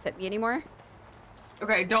barely fit me anymore.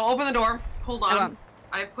 Okay, don't open the door. Hold I on. won't.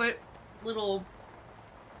 I put little,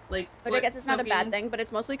 like, Which I guess it's not a bad foot-soaking- thing, but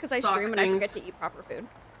it's mostly because I sock stream and I forget things. to eat proper food.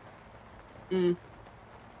 Mm.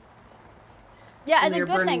 Yeah, And it's a they're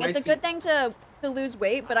good burning thing. my It's a good feet. thing to lose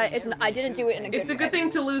weight, but I didn't do it in a good It's a way. good thing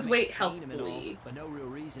to lose weight Seen 'em and all, healthfully. but no real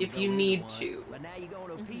reason if to you go need into one. to. But now you go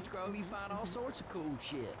to a peach grove, you find all sorts of cool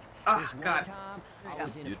shit. Oh, This one God. time, There you I go.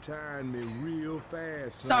 was in a You're tiring me real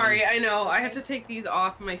fast. son. Sorry, I know. I have to take these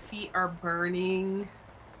off. My feet are burning.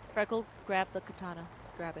 Freckles, grab the katana.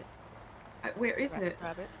 Grab it. Where is Grab it?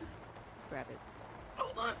 Grab it. Grab it.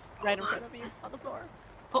 Hold on. Right in hold front on. of you, on the floor.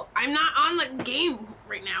 Oh, I'm not on the game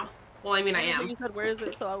right now. Well, I mean, I am. You said where is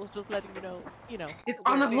it, so I was just letting you know. You know. It's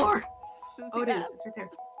where on the it is. floor. Since Oh, you it is. asked It's right there.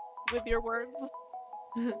 with your words.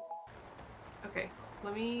 Okay,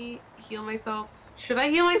 let me heal myself. Should I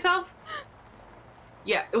heal myself?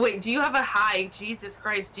 Yeah. Wait, do you have a high? Jesus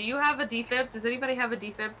Christ. Do you have a defib? Does anybody have a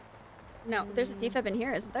defib? No, there's a defib in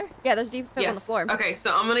here, isn't there? Yeah, there's a defib on the floor. Okay,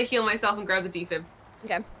 so I'm gonna heal myself and grab the defib.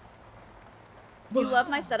 Okay. You love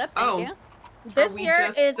my setup? Thank Oh. you. This we here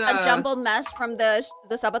just, is a jumbled mess from the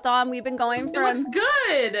subathon we've been going It from. looks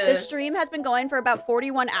good! The stream has been going for about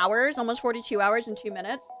 41 hours, almost 42 hours and 2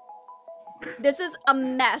 minutes. This is a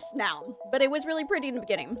mess now, but it was really pretty in the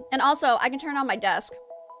beginning. And also, I can turn on my desk.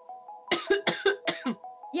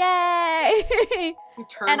 Yay! You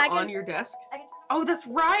turn and I on can- your desk? I can Oh, that's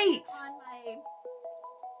right! turn on my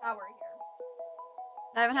tower here.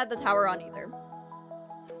 I haven't had the tower on either.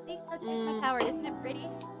 See, look, there's my tower. Isn't it pretty?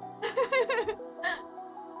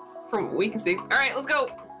 From what we can see. Alright, let's go!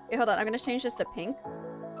 Okay, hold on. I'm gonna change this to pink.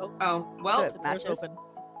 Oh, well, Good. The door's Matches. open.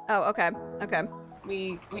 Oh, okay. Okay.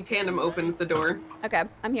 we tandem opened the door. Okay.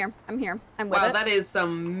 I'm here. I'm here. I'm with Wow, it. that is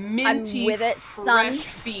some minty, with it, son. fresh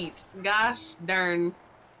feet. Gosh darn.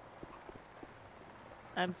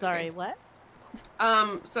 I'm sorry, what?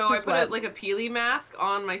 So I Who's put what? like a peely mask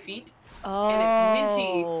on my feet. Oh. it's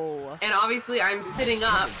minty. And obviously I'm sitting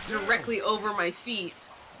up directly over my feet.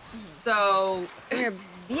 So Come here,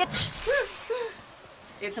 bitch.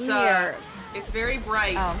 it's Come here. it's very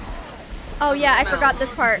bright. Oh. Oh yeah, I Smell. forgot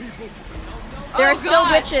this part. There Oh, are still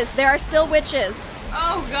God. witches. There are still witches.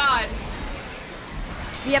 Oh god.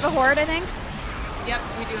 We have a horde, I think. Yep,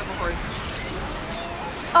 we do have a horde.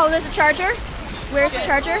 Oh, there's a charger. Where's the Shit.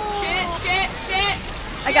 charger? Shit.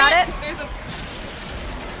 I got it. There's a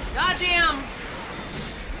goddamn.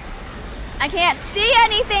 I can't see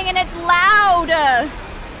anything and it's loud.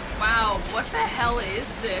 Wow, what the hell is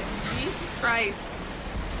this? Jesus Christ.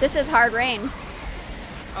 This is hard rain.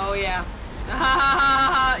 Oh yeah.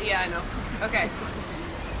 Yeah, I know. Okay.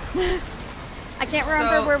 I can't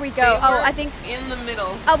remember So where we they go. Oh, were I think. in the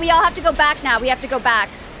middle. Oh, we all have to go back now. We have to go back.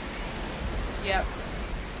 Yep.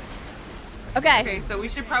 Okay. Okay, so we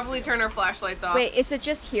should probably turn our flashlights off. Wait, is it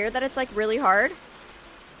just here that it's like really hard?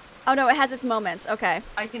 Oh no, it has its moments. Okay.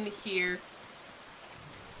 I can hear.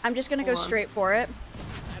 I'm just gonna go Hold on. straight for it.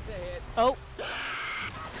 Oh.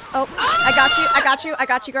 Oh, I got you. I got you. I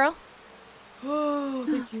got you, girl. Oh,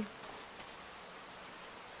 thank you.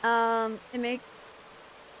 It makes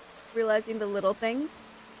realizing the little things.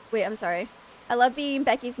 Wait, I'm sorry. I love being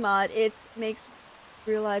Becky's mod. It makes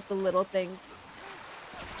realize the little things.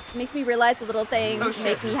 It makes me realize the little things Oh, shit.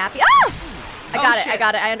 make me happy. Ah! I got it. I shit.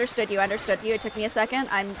 got it. I understood you. I understood you. It took me a second.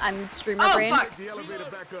 I'm streamer Oh, brain. fuck. The elevator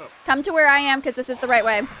back up. Come to where I am because this is the right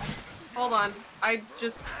way. Hold on. I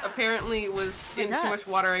just apparently was in too much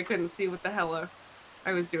water. I couldn't see what the hell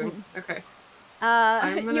I was doing. Okay.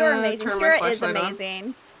 I'm gonna You're amazing. turn my Kira is flashlight on.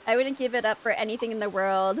 amazing. I wouldn't give it up for anything in the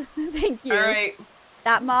world. Thank you. All right.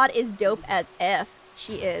 That mod is dope as F.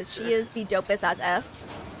 She is. She is the dopest as F.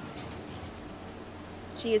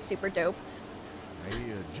 She is super dope. Hey,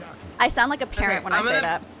 jockey. I sound like a parent Okay, when I say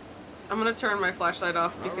that. I'm gonna turn my flashlight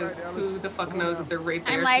off because Alice. who the fuck knows if they're right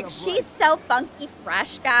there. I'm like, she's so funky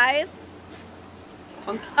fresh, guys.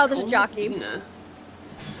 Funky Oh, there's a jockey. Coldina.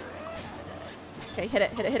 Okay, hit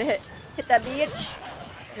it, hit it, hit it, hit it. Hit that bitch.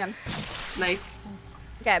 Yeah. Nice.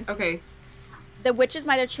 Okay. Okay. The witches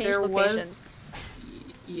might have changed There location. was.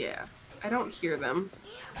 Yeah. I don't hear them.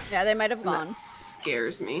 Yeah, they might have And gone. that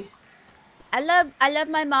scares me. I love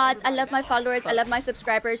my mods. I love my followers. I love my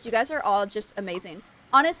subscribers. You guys are all just amazing.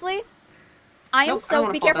 Honestly, I am Nope, I so.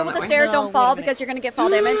 wanna Be fall careful down with the that way. stairs. No, Don't wait a fall minute. because you're gonna get fall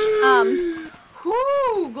damage.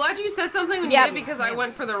 Whew, glad you said something when Yep. you did because I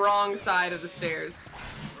went for the wrong side of the stairs.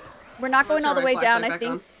 We're not going all the Turn way my down. flashlight I back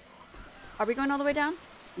think. on. Are we going all the way down?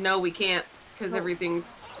 No, we can't because everything's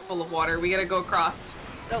full of water. We gotta go across.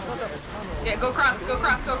 Go, go, go. Yeah, go across, go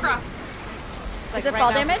across, go across. Is it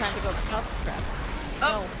fall now, I'm damage? trying to go up. Crap.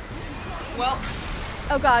 Oh. Well,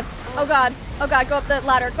 Oh god. Oh god. Oh god. Go up the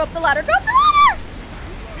ladder. Go up the ladder. Go up the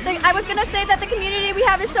ladder! I was gonna say that the community we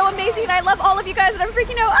have is so amazing. I love all of you guys and I'm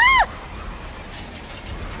freaking out. Ah!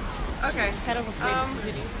 okay. Kind of afraid to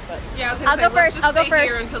continue, but Yeah, I was gonna I'll say, go let's first, just I'll go stay here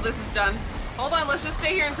first. until this is done. Hold on, let's just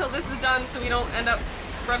stay here until this is done so we don't end up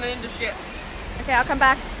running into shit. Okay, I'll come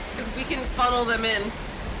back. Because we can funnel them in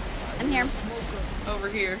I'm here. over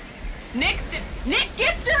here. Nick,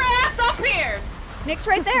 get your ass up here! Nick's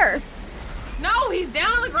right there. No, he's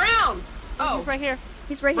down on the ground. Oh, he's right here.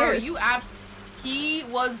 He's right bro, here. he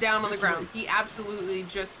was down on the ground. He absolutely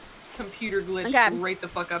just computer glitched Okay. right the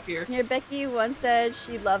fuck up here. Here, Becky once said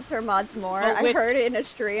she loves her mods more. Oh, I wait. heard it in a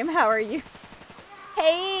stream. How are you?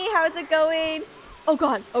 Hey, how's it going? Oh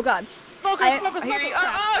god. Oh god. Smoker, I- smoker, I hear smoker. you.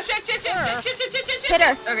 Oh, shit, shit, shit, shit, shit, shit, shit, shit, Hit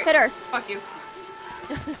her. shit. Okay. Hit her. Fuck you.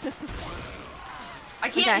 I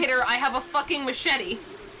can't Okay. hit her. I have a fucking machete.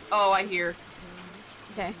 Oh, I hear.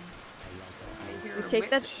 Okay. I hear We a take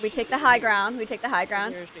the witch. high ground. We take the high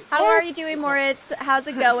ground. Here's the- How are you doing, Moritz? How's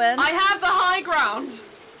it going? I have the high ground.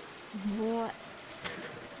 What?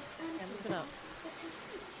 I'm looking up.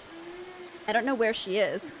 I don't know where she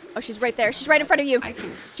is. Oh, she's right there. She's right in front of you. I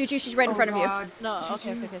can. Juju, she's right in front of you. God. No,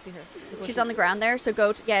 okay, okay, I see her. She's on the ground there, so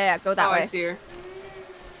go. Yeah, go that Oh, way. I see her.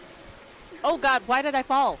 Oh god, why did I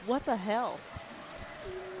fall? What the hell?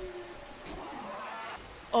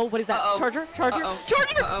 Oh, what is that? Uh-oh. Charger? Charger? Uh-oh.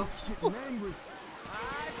 Charger! Uh-oh.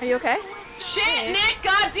 Are you okay? Shit, Nick!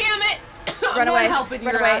 God damn it! I'm Run not away. helping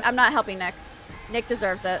Run your away. ass. I'm not helping Nick. Nick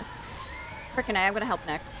deserves it. Frickin' A, I'm gonna help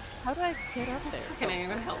Nick. How do I get up there? Okay, I'm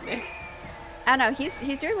gonna help Nick. I don't know.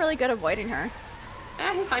 He's doing really good avoiding her.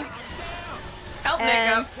 He's fine. Help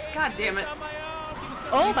And- Nick up. God damn it.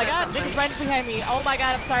 Oh You my said god, Nick something. is right behind me. Oh my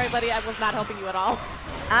god, I'm sorry, buddy. I was not helping you at all.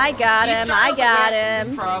 I got He him. started I the got witch, this is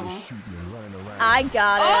him. the problem. Shooting and running around. I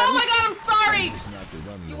got Oh him. my god, I'm sorry! It's not the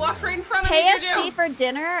running You around. walked right in front of me, KFC Juju. for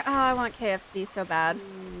dinner? Oh, I want KFC so bad.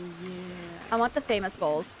 I want the famous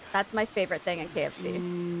bowls. That's my favorite thing in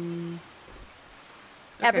KFC.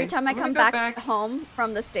 Every Okay, time I I'm gonna come go back home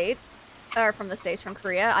from the States, or from the States, from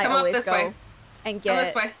Korea, I Come up always this go way. and Come get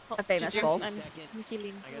this way. a famous Juju. bowl. I'm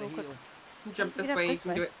healing real quick. Jump this Get up way, this you can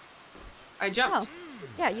way. do it. I jumped. Oh,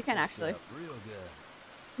 yeah, you can actually. Real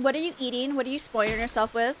good. What are you eating? What are you spoiling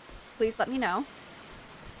yourself with? Please let me know.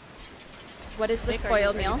 What is the Nick, are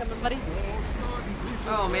spoiled you- are you meal? coming, buddy?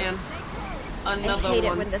 Oh man. I Another hate it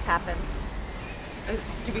one. when this happens.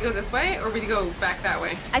 Do we go this way or we go back that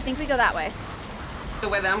way? I think we go that way. The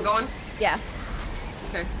way that I'm going? Yeah.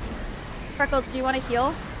 Okay. Freckles, do you want to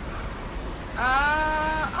heal?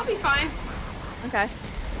 I'll be fine. Okay.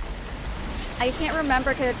 I can't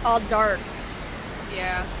remember because it's all dark.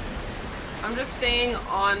 Yeah. I'm just staying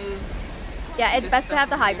on. Yeah, it's This best to stuff have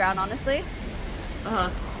the high here. ground, honestly.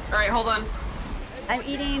 Alright, hold on. I'm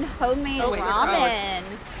eating homemade Oh, wait, ramen.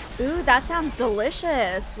 Ooh, that sounds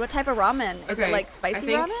delicious. What type of ramen? Is it Okay, like I spicy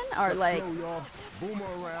think- ramen or like? Go, y'all. Boomer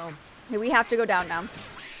around. Okay, we have to go down now.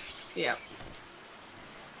 Yeah.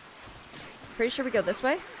 Pretty sure we go this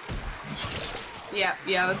way. Yeah,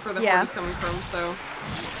 that's where the Yeah. horde is coming from, so.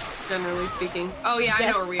 Generally speaking. Oh, yeah, I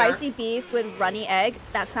Yes, know where we spicy beef with runny egg.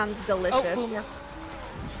 That sounds Oh, delicious. boomer.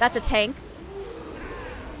 That's a tank.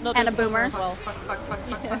 No, And a there's boomer. as well. are.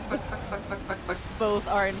 Fuck. Both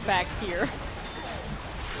are in fact here.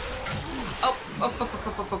 Oh, oh, oh,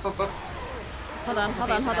 oh, oh, oh, oh, oh. Hold on,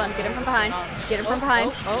 hold on, hold on. Get him from behind. Get him from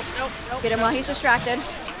behind. Nope. Get him while he's distracted.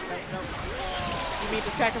 Nope. You mean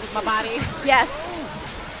distracted with my body? Yes.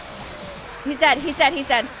 He's dead. He's dead. He's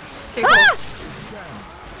dead. Okay, cool. Ah!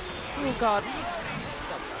 Oh god.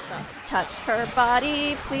 Touch her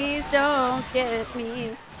body, please don't get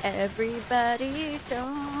me. Everybody,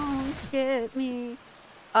 don't get me.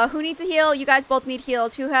 Who needs a heal? You guys both need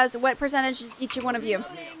heals. Who has what percentage? Each one of you.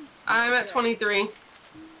 I'm at 23.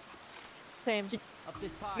 Same. You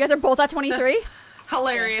guys are both at 23.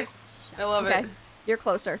 Hilarious. I love Okay, it. you're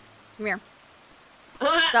closer. Come here.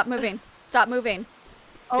 Stop moving. Stop moving.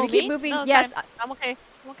 Oh, you keep me? moving. No, it's Yes. fine. I'm okay.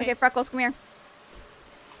 I'm okay. Okay, Freckles, come here.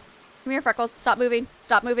 Come here, Freckles. Stop moving.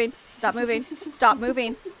 Stop moving. Stop moving. Stop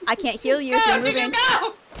moving. I can't heal you if Go, you're moving. Juju,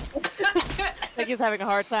 go! Becky's having a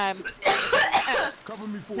hard time. Cover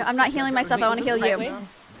me for No, a I'm not second. healing myself. I want to heal Right you. way?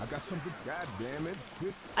 I got something. God damn it.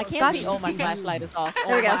 I can't Gosh. see. Oh, my flashlight is off.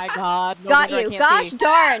 There we Oh go. my god. No Got wonder I you. can't Gosh see.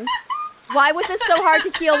 darn. Why was this so hard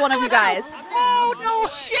to heal one of you guys? Oh no!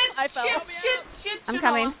 Shit, I fell. shit. I'm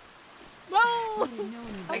coming. No!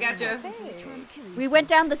 I gotcha. We went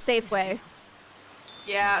down the safe way.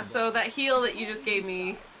 Yeah, so that heal that you just gave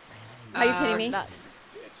me. Are you kidding me? Not-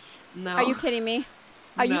 No. Are you kidding me?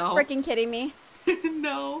 Are you No. freaking kidding me?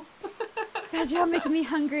 No. Guys, you're all making me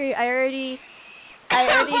hungry. I already did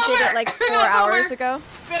it like 4 hours ago.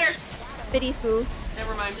 Spitter. Spitty spoo.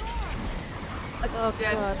 Never mind. Oh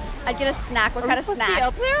Dead. god. I'd get a snack. What Are kind we of supposed to be snack?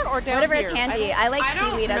 up there or down Whatever here? is handy. I like I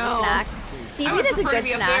don't seaweed as a know. snack. I Seaweed would is a prefer to good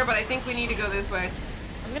be up there, snack. but I think we need to go this way.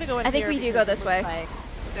 I'm gonna go in I think here we do because go it this looks way. like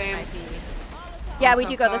Same. might be- Yeah, we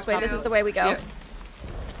do go this way. This is the way we go. Yeah.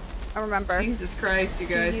 I remember. Jesus Christ, you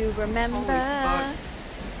Do guys. you remember? Holy fuck.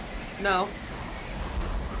 No.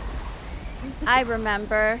 I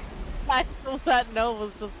remember. I thought that no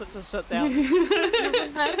was just such a shutdown.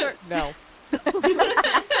 No.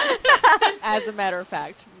 As a matter of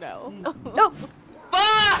fact, no. No.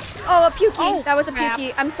 Fuck! Oh, a pukey. Oh, That was a crap.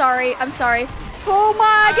 pukey. I'm sorry. I'm sorry. Oh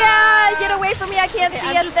my god! Get away from me. I can't see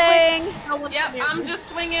I'm a just thing. Yep, I'm just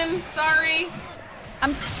swinging. Sorry.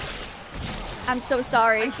 I'm so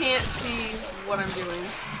sorry. I can't see what I'm doing.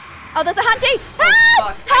 Oh, there's a hunty! Oh,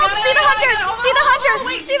 Help! fuck. Help! I See the got hunter! it, hold on, See the hold on, hunter! hold on,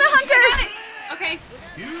 wait. See the I hunter! got it. Okay.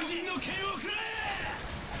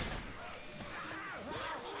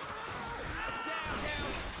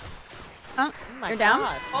 Oh, my you're down?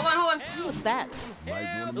 God. Hold on. What's that?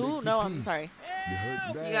 Might wanna Ooh, make no, your I'm peace. sorry. You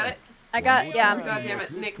hurt bad. You got it? I got, yeah. God damn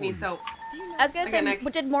it. Nick needs help. I was gonna Okay, say, Nick.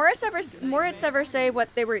 did Moritz ever say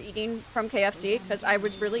what they were eating from KFC? Because I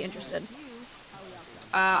was really interested.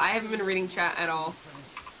 I haven't been reading chat at all.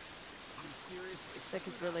 Vic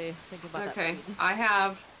is really thinking about Okay. that. I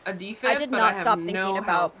have a defib, I did but not I have stop no thinking health.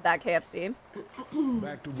 about that KFC.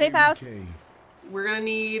 Back to Safe where you house. came. We're gonna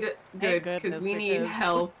need good because goodness, we need because-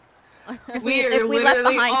 health. If We are if we left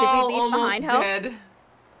literally behind, did all we leave almost behind help? dead.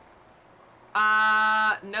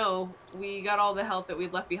 No. We got all the health that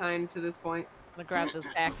we'd left behind to this point. I'm gonna grab this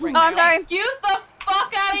back right Oh, I'm now. sorry. Excuse the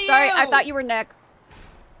fuck out of you! Sorry, I thought you were Nick.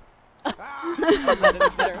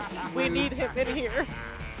 We need him in here.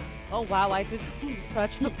 Oh wow, I did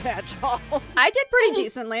such a bad job. I did pretty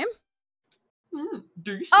decently.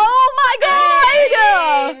 Douche. Oh my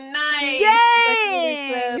god! Hey, nice!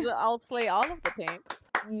 Yay! Becky said, I'll slay all of the tanks.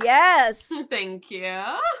 Yes! Thank you.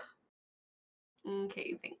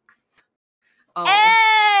 Okay, thanks. Oh.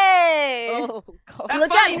 Hey! Oh god. That's Look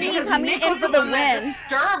funny at me because coming Nick in was for the the one that win.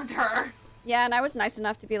 disturbed her. Yeah, and I was nice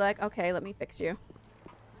enough to be like, okay, let me fix you.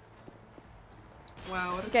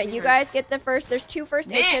 Wow. What a Okay, you sweetheart. guys get the first. There's 2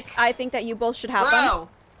 first aid Nick! kits. I think that you both should have them. Bro,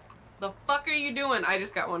 the fuck are you doing? I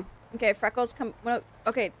just got one. Okay, Freckles, come. Well,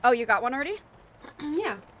 okay. Oh, you got one already?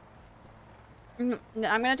 Yeah. I'm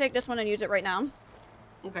gonna take this one and use it right now.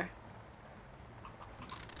 Okay.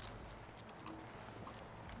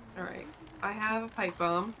 Alright. I have a pipe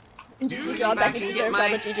bomb. Good job, back Becky and get deserves all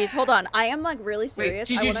my- the GGs. Hold on, I am like really Wait, serious.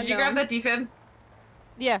 I Juju, wanna did you know. grab that defib?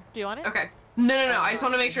 Yeah, do you want it? Okay. No. I just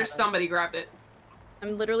want to make sure somebody grabbed it.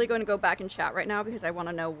 I'm literally going to go back and chat right now because I want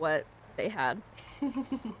to know what they had.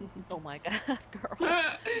 Oh my god,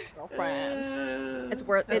 girlfriend. It's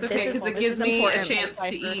worth it. That's This okay, is because it this gives is me important. a chance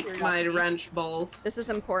to eat my wrench balls. This is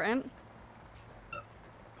important.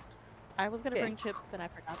 I was gonna Okay. bring chips, but I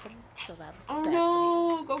forgot them, so that's Oh sad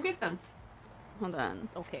no, go get them. Hold on.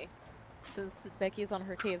 for me. Okay. Since Becky is on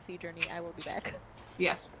her KFC journey, I will be back.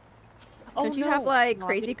 Yes, Don't you have like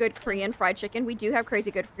crazy good Korean fried chicken? We do have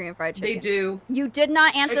crazy good Korean fried chicken. they do. You did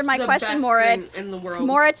not answer It's my the question, best Moritz. thing in the world.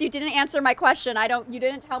 Moritz, you didn't answer my question. You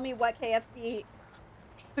didn't tell me what KFC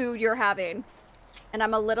food you're having. And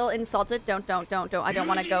I'm a little insulted. Don't. I don't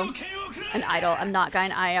want to go an idol. I'm not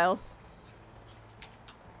going idol.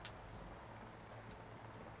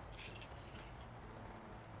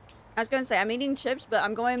 I was gonna say, I'm eating chips, but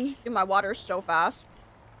I'm going through my water so fast.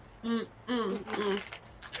 Which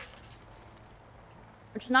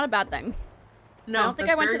is not a bad thing. No, I don't think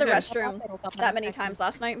I went to the restroom that many times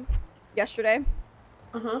last night. Yesterday.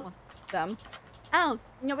 So, oh,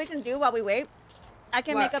 you know what we can do while we wait? I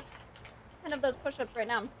can make up 10 of those push-ups right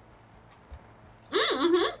now.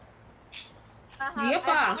 I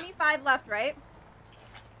have 25 left, right?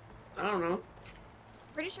 I don't know.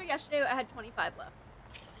 Pretty sure yesterday I had 25 left.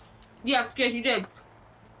 Yes, you did.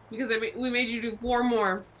 Because we made you do 4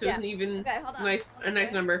 more, so it's an even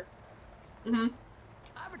nice number. Ooh,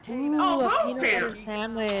 Oh, a oh, peanut butter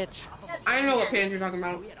sandwich. I know what pans you're talking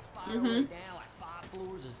about. We had a fire way down, like 5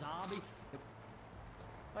 floors of zombie.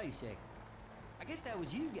 Wait a second. I guess that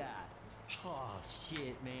was you guys. Oh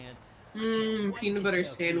shit, man. Peanut butter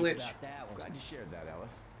sandwich. Glad you shared that,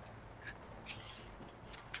 Alice.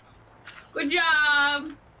 Good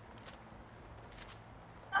job.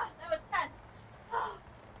 That was 10.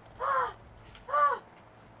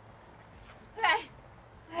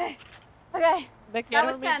 Okay. Becky, That I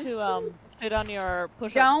was don't mean 10. to sit on your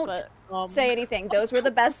push-ups, Don't but, say anything. Those were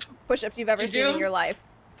the best push-ups you've ever seen in your life.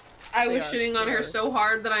 I was shitting on her so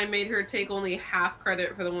hard that I made her take only half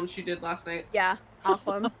credit for the one she did last night. Yeah.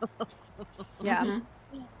 Awesome. Yeah.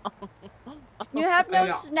 You have no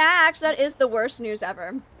snacks. That is the worst news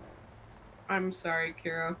ever. I'm sorry,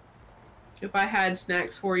 Kira. If I had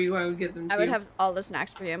snacks for you, I would get them to I would you. have all the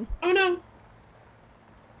snacks for you. Oh no.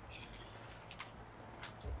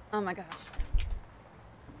 Oh my gosh.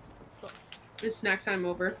 Is snack time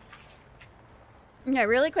over? Okay,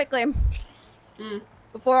 really quickly.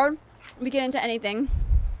 Before we get into anything,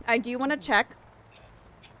 I do want to check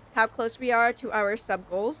how close we are to our sub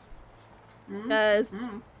goals. Because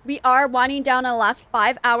we are winding down on the last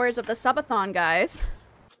 5 hours of the subathon, guys.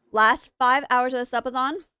 Last 5 hours of the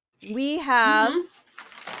subathon. We have...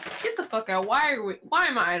 Get the fuck out. Why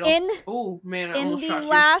am I idle? Oh man, I in almost the shot you.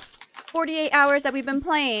 last 48 hours that we've been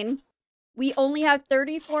playing, we only have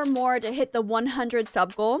 34 more to hit the 100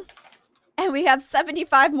 sub goal. And we have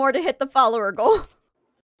 75 more to hit the follower goal.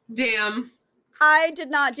 Damn. I did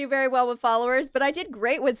not do very well with followers, but I did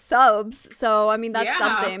great with subs. So, I mean, that's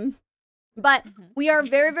something. But we are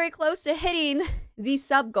very, very close to hitting the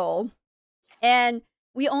sub goal. And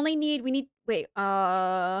we need, wait,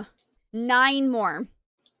 9 more.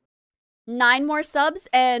 9 more subs,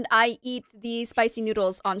 and I eat the spicy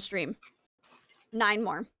noodles on stream. 9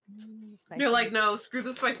 more. You're like, no, screw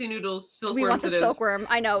the spicy noodles. Silkworms. We want the silkworm.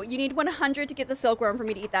 I know. You need 100 to get the silkworm for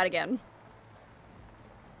me to eat that again.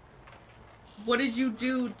 What did you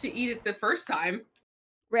do to eat it the first time?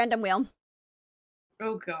 Random wheel.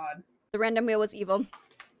 Oh god. The random wheel was evil.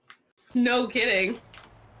 No kidding.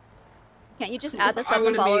 Can't you just add the subs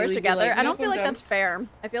and followers together? Like, I don't feel like that's fair.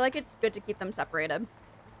 I feel like it's good to keep them separated.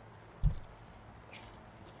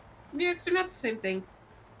 Yeah, because they're not the same thing.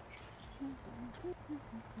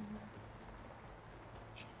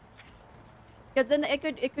 Because then it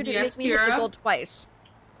could make me hit the goal twice.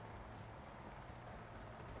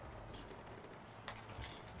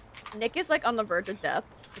 Nick is like on the verge of death.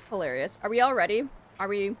 It's hilarious. Are we all ready? Are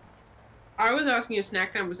we? I was asking if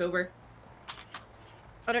snack time was over.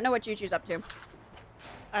 I don't know what Juju's up to.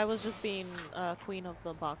 I was just being queen of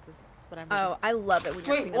the boxes, but I'm. Oh, I love it when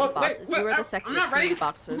you're queen of the boxes. You are the sexiest queen of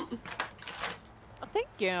boxes. Oh, thank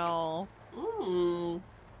you.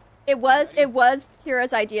 It was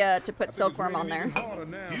Kira's idea to put silkworm on there. Oh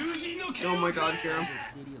my god, Kira.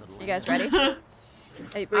 You guys ready? Are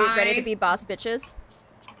you ready to be boss bitches?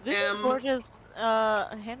 This is gorgeous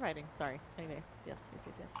handwriting. Sorry. Anyways, yes.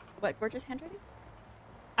 What gorgeous handwriting?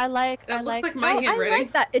 I like my handwriting. I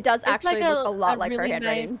like that. It does actually look a lot like her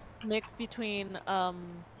handwriting. Nice mix between oh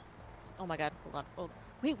my god, hold on. Oh,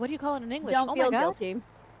 wait, what do you call it in English? Don't feel guilty.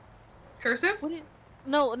 Cursive?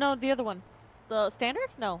 No, the other one. The standard?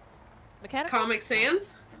 No. Mechanical? Comic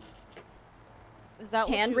Sans? Is that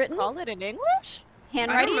what handwritten? you call it in English?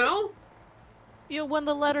 Handwriting? I don't know. You know, when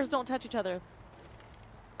the letters don't touch each other.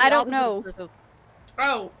 I don't know.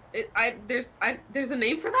 Oh, there's a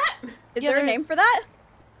name for that? Is there a name for that?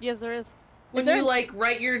 Yes, there is. When you like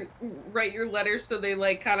write your letters so they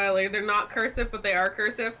like kind of like they're not cursive but they are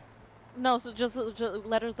cursive. No, so just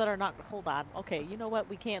letters that are not. Hold on. Okay, you know what?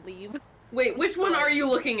 We can't leave. Wait, which one are you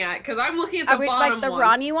looking at? Because I'm looking at the bottom like the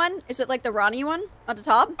Ronnie one? Is it like the Ronnie one at the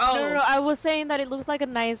top? Oh. No, I was saying that it looks like a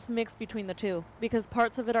nice mix between the two because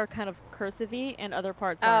parts of it are kind of cursive-y and other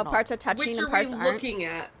parts are not. Parts are touching and parts aren't. Which are we looking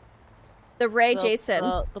at? The Ray Jason.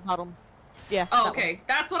 The bottom. Yeah. Oh, that okay.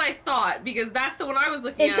 That's what I thought, because that's the one I was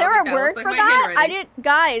looking at. Is there I a was like, word looks like for my that? I handwriting. didn't.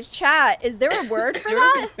 Guys, chat. Is there a word for one.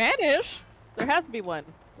 that? Spanish. There has to be one.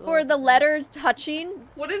 For the letters touching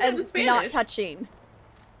What is it in and Spanish? not touching.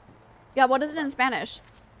 Yeah, what is it in Spanish?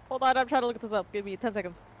 Hold on, I'm trying to look this up. Give me 10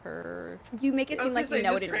 seconds. You make it I was seem like gonna you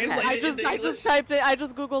know say, it just in your head. translate it. I into just typed it. I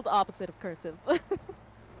just googled opposite of cursive.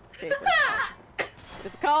 Okay,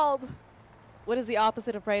 it's called. What is the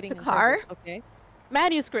opposite of writing? in Takar? cursive? Okay.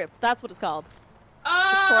 Manuscript. That's what it's called.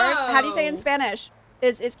 Oh! Of course. How do you say it in Spanish?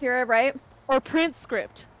 Is Kira right? Or print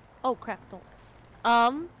script. Oh crap!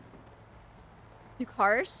 Don't. You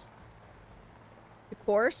course? You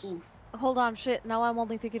course? Oof. Hold on. Shit. Now I'm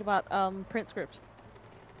only thinking about print script.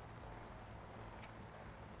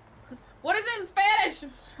 What is it in Spanish?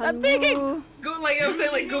 I'm thinking. Go, like I was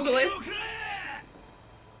saying, like Google it.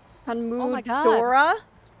 Oh my God. Hanmudora?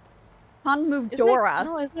 It's Hanmudora. like,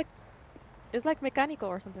 no, it's like mechanical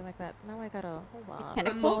or something like that. Now I gotta hold on.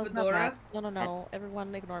 Mechanical? No, it's not Hanmudora? that. No.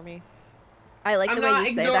 Everyone ignore me. I like the way you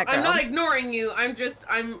say that, girl. I'm not ignoring you. I'm just,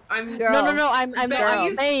 I'm. Girl. No. I'm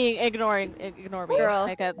Becky's- saying ignore me. Girl.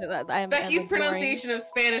 Like, I'm Becky's ignoring. pronunciation of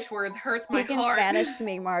Spanish words hurts my Speak in heart. Spanish to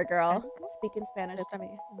me more, girl. Speak in Spanish Yes, to I me.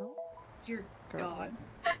 mean, no. Dear God.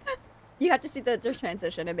 You have to see the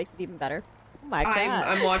transition. It makes it even better. Oh my God.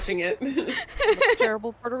 I'm watching it. That's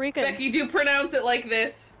terrible Puerto Rican. Becky, do pronounce it like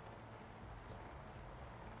this.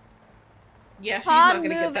 Yeah, she's not gonna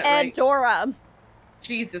get that right. Hanmovedora.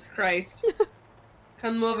 Jesus Christ.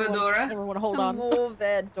 Conmovedora. Everyone hold on.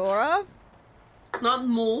 Hanmovedora. Not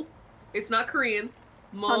mo. It's not Korean.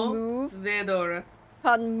 Hanmove. Movedora.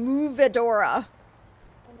 Hanmovedora.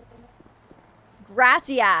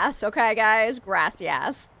 Gracias. Okay, guys.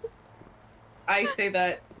 Gracias. I say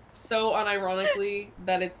that so unironically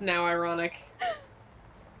that it's now ironic.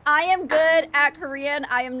 I am good at Korean.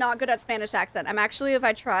 I am not good at Spanish accent. I'm actually, if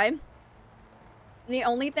I try, the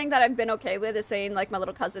only thing that I've been okay with is saying like my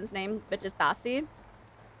little cousin's name, which is Dasi.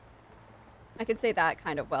 I can say that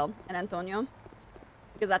kind of well. And Antonio.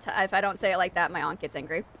 Because that's if I don't say it like that, my aunt gets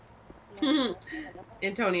angry.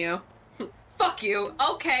 Antonio. Fuck you.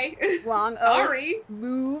 Okay. Long O. Sorry.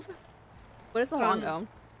 Move. What is the long O?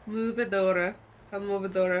 Movedora.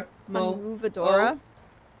 Conmovedora. Mo. Hanmovedora.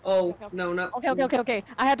 Oh, no, not. Okay.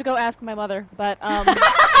 I had to go ask my mother, but You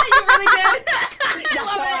really did? yeah,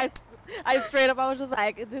 I love so it. I straight up, I was just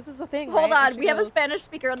like, this is the thing. Hold right? on, And we she have a goes, Spanish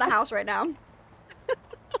speaker in the house right now.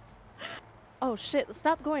 Oh shit!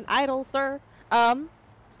 Stop going idle, sir.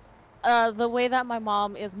 The way that my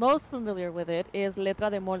mom is most familiar with it is letra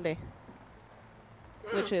de molde,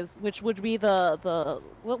 which would be the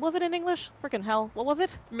what was it in English? Freaking hell! What was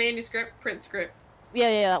it? Manuscript, print script.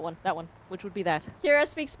 Yeah, that one, which would be that. Kira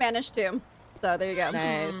speaks Spanish too. So there you go.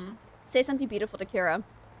 Nice. Say something beautiful to Kira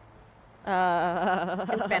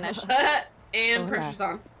in Spanish. And Hola. pressure's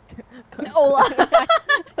on. Hola.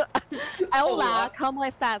 Hola, ¿cómo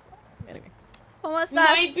estás? Anyway. ¿Cómo estás?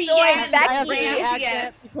 Might be Soy yes. I have Becky. the accent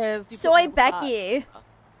Yes. because you Soy put me on the spot. Becky.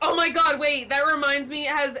 Oh my god, wait, that reminds me,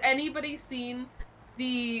 has anybody seen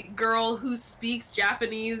the girl who speaks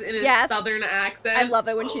Japanese in a Yes. southern accent? I love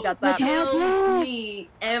it when she does that. Kills me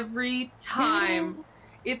every time.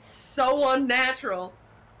 It's so unnatural.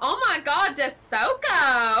 Oh my god,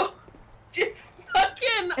 Desoko! Just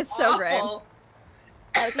fucking It's so great. awful.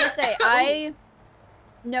 I was gonna say, I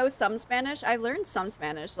know some Spanish. I learned some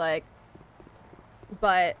Spanish, like,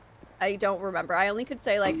 but I don't remember. I only could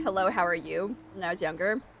say, like, hello, how are you, when I was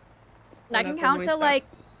younger. And I can count to, like,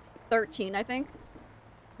 13, I think.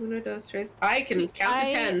 Uno, dos, tres. I can count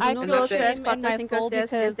to 10, I and feel that's it. shame in my soul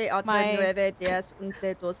because my- 9, 10,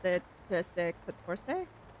 11, 12, 13, 14.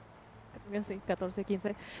 I'm gonna say 14,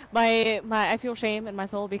 15. I feel shame in my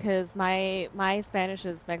soul because my Spanish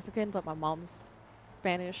is Mexican, but my mom's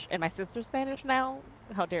Spanish and my sister's Spanish now.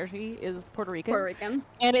 How dare she is Puerto Rican. Puerto Rican.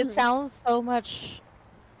 And it Mhm. sounds so much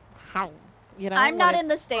how, you know. I'm when not it's in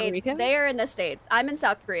the Puerto States. Rican. They are in the States. I'm in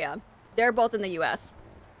South Korea. They're both in the U.S.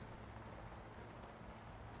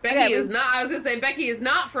 Becky Okay, is not, I was gonna say, Becky is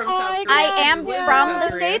not from Oh, South Korea. I Yeah, am She lives in from South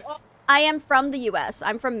the Korea. States. I am from the U.S.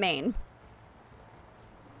 I'm from Maine.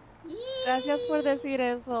 Gracias por decir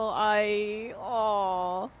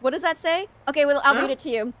eso. What does that say? Okay, well, I'll read it to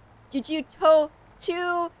you. Juju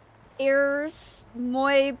tu eres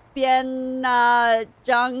muy bien Tú eres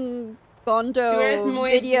jangondo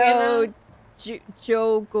muy video buena.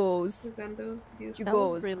 jogos. Jugando, Dios. That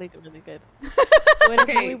was Jugos. really good. Tú eres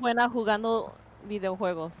Okay. muy buena jugando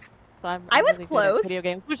videojuegos. So I'm I was really good at close. video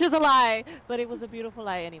games, which is a lie, but it was a beautiful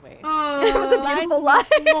lie anyway. It was a Oh, beautiful lie.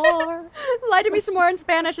 More. Lie to me some more in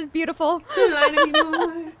Spanish is beautiful. lie to me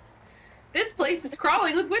more. This place is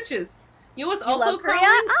crawling with witches. You know what's You also love Korea?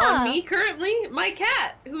 crawling Ah. on me currently? My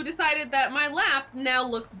cat, who decided that my lap now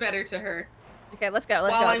looks better to her. Okay, let's go.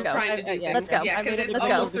 Let's while go. Let's I'm go. trying to do Yeah, things. Let's go. Yeah, I made because a it's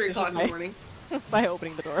decision almost 3 o'clock in the by- morning. by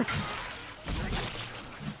opening the door.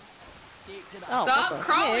 Oh, Stop what the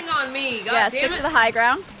crawling heck? on me. God Yeah, damn stick it. to the high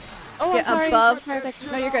ground. Oh, Get I'm sorry. above. Sorry, Becky.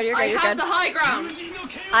 No, you're good. You're I good. You're have good. the high ground.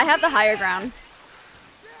 I have the higher ground.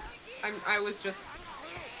 I was just.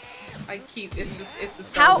 I keep. It's a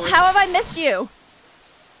How Star Wars. have I missed you?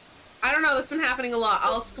 I don't know. That's been happening a lot.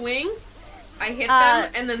 I'll swing, I hit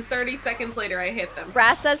them, and then 30 seconds later I hit them.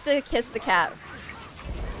 Brass says to kiss the cat.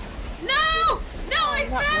 No! No, I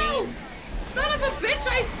not fell! me. Son of a bitch,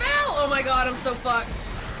 I fell! Oh my god, I'm so fucked.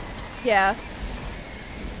 Yeah,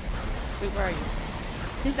 Wait, where are you?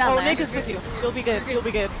 he's down Oh, there. Nick is with you. You'll be good. You'll be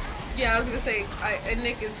good. Yeah, I was gonna say,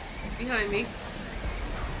 Nick is behind me.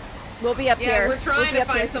 We'll be up Yeah, here. we're trying we'll be to up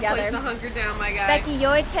here find some place together. to hunker down, my guy. Becky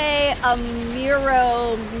Yoite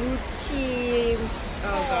Amiro Muchi.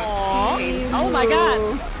 Oh god. Oh my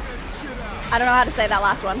god. I don't know how to say that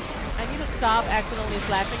last one. I need to stop accidentally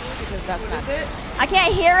slapping you because that's What not is it? I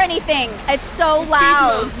can't hear anything. It's so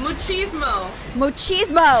loud. Machismo.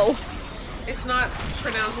 Machismo. It's not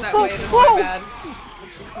pronounced that Whoa, way, that's whoa. my bad.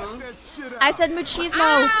 Machismo. I said machismo.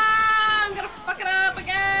 Ah, I'm gonna fuck it up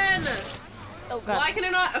again! Oh god. Why can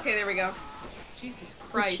it not? Okay, there we go. Jesus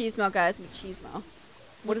Christ. Machismo, guys. Machismo.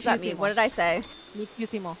 What does that mean? Muchísimo. What did I say?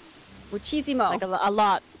 Muchísimo. Machismo. Like a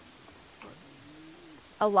lot.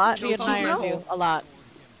 A lot. She admires Machismo? you a lot.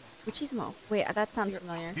 Machismo. Wait, that sounds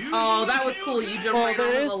familiar. Oh, that was cool. You jumped Well, right there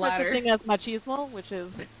off is the such a ladder. thing as machismo, which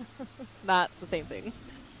is not the same thing.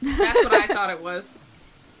 That's what I thought it was.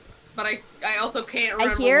 But I also can't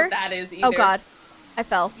remember hear- what that is either. Oh god. I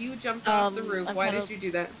fell. You jumped off the roof. I'm Why kind did of- you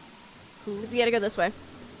do that? We gotta go this way.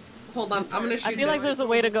 Hold on. I'm gonna shoot I feel like this. there's a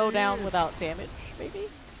way to go down without damage, maybe?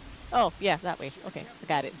 Oh, yeah, that way. Okay, I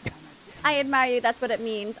got it. I admire you. That's what it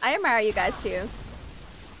means. I admire you guys too.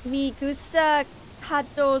 Me gusta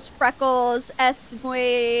catos freckles es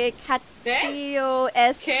muy catillo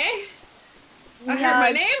es Okay. I heard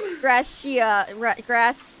my name. gracia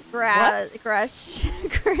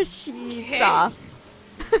gracia.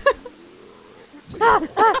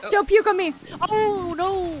 Don't puke on me. Oh,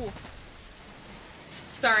 no!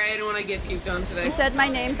 Sorry, I didn't want to get puked on today. You said my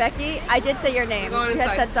name, Becky. I did say your name. Go on You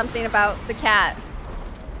had inside. said something about the cat.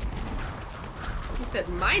 You said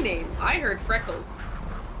my name. I heard Freckles.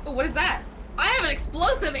 Oh, what is that? I have an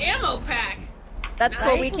explosive ammo pack. That's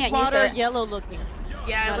cool. We can't use Water it. yellow looking.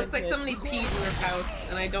 Yeah, it Not looks like good. somebody peed in this house,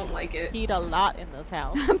 and I don't like it. Peed a lot in this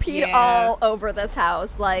house. Peed Yeah. all over this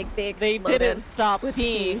house. Like they They exploded. didn't stop with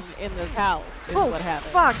peeing in this house, is Oh, what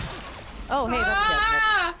happened. fuck. Oh, hey, that's good.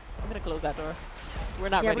 Ah! I'm gonna close that door. We're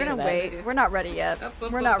not Yeah, ready we're gonna for that. wait. We're not ready yet. Up,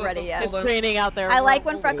 We're not up, ready up, yet. hold It's on. raining out there. I like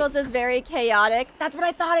We'll when wait. Freckles is very chaotic. That's what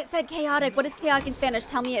I thought it said, chaotic. What is chaotic in Spanish?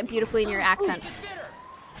 Tell me it beautifully in your accent.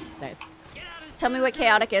 Nice. Tell me what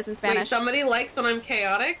chaotic is in Wait, Spanish. somebody likes when I'm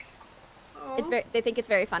chaotic? It's very. They think it's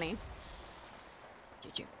very funny.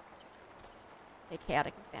 Juju. Say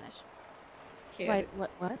chaotic in Spanish. Wait, what?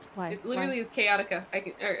 Why? It literally is chaotica. I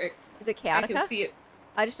can, Is it I can chaotica? see it.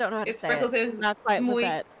 I just don't know how to It's say Freckles it. is Not quite muy, with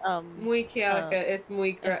that. muy chaotica. Es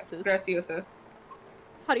muy emphasis. graciosa.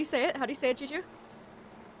 How do you say it? How do you say it, Juju?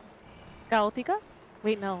 Caótica?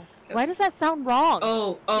 Wait, no. Why does that sound wrong?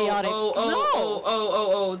 Oh, Chaotic.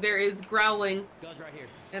 oh, there is growling, Guns right here.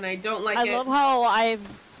 and I don't like I it. love how I've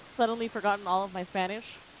suddenly forgotten all of my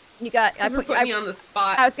Spanish. You got. I You're put. putting me on the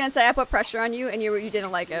spot. I was gonna say I put pressure on you, and you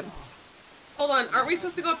didn't like it. Hold on, aren't we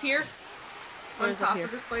supposed to go up here? On Where's up top here?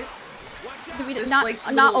 of this place? We This, not. like,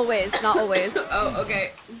 Not little- always. Not always. Oh,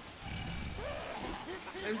 okay.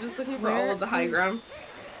 I'm just looking for all Where of the high ground.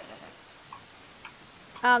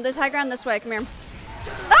 There's high ground this way. Come here.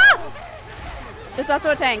 Ah! There's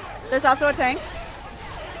also a tank. There's also a tank.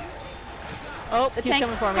 Oh, The he's tank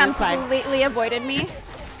coming for me. It's fine. completely avoided me.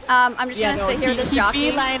 I'm just gonna stay here with this he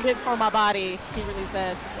jockey. beelined it for my body. He really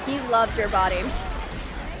said. He loved your body.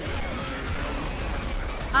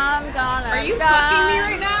 I'm gonna. Are you go. fucking me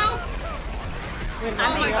right now? Wait,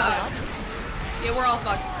 Oh my no, god. Yeah, we're all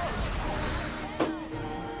fucked.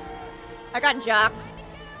 I got jocked.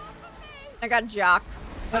 I got jocked.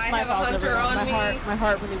 That's I my have a fault, hunter everyone. on me. My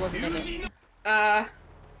heart really wasn't in it.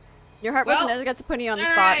 Your heart wasn't Well, in it. It got to put you on the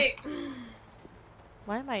spot. Alright.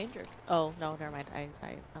 Why am I injured? Oh no, never mind. I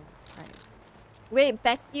Wait,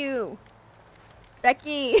 Becky.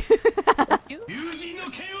 Becky. you?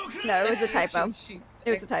 No, it was a typo. She- It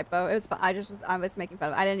was a typo. It was. I was making fun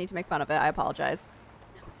of it. I didn't need to make fun of it. I apologize.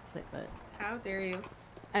 But How dare you?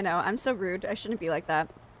 I know. I'm so rude. I shouldn't be like that.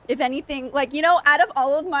 If anything, like, you know, out of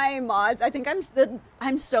all of my mods, I think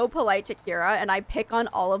I'm so polite to Kira, and I pick on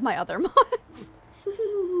all of my other mods.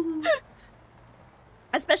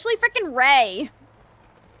 Especially freaking Ray.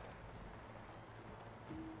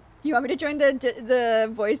 You want me to join the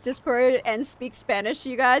voice Discord and speak Spanish to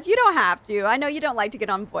you guys? You don't have to. I know you don't like to get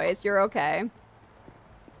on voice. You're okay.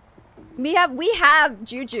 We have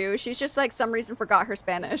Juju. She's just like some reason forgot her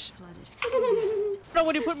Spanish. No,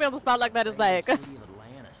 when you put me on the spot like that, it's like.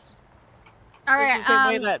 All right.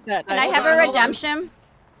 Can I have a redemption?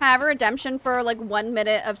 Can I have a redemption for like 1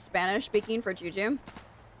 minute of Spanish speaking for Juju?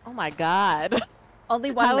 Oh my god.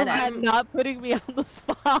 Only 1 minute. How is that not putting me on the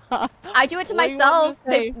spot? I do it to myself.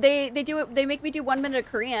 They do it. They make me do 1 minute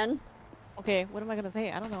of Korean. Okay, what am I gonna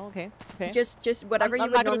say? I don't know. Okay. Just whatever you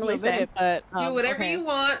would normally say. But, do whatever you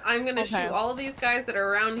want. I'm gonna shoot all of these guys that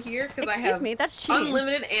are around here because I have Excuse me, that's cheating.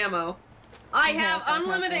 Unlimited ammo. I have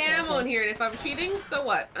unlimited ammo in here, and if I'm cheating, so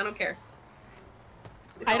what? I don't care.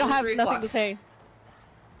 I don't have nothing to say.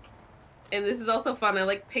 And this is also fun. I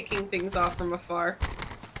like picking things off from afar.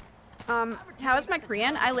 How is my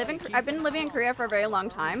Korean? I've been living in Korea for a very long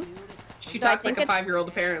time. She talks like a 5-year-old,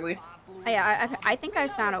 apparently. Yeah, I think I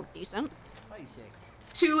sound decent.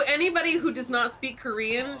 To anybody who does not speak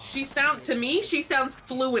Korean, she sounds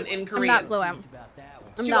fluent in Korean. I'm not fluent.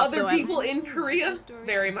 To other people in Korea,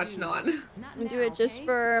 very much not. I do it just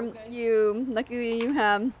for you. Luckily, you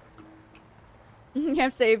have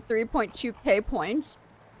saved 3.2k points.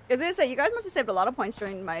 I was gonna say you guys must have saved a lot of points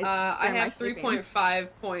during my. I have 3.5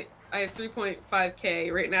 point. I have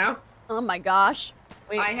 3.5k right now. Oh my gosh.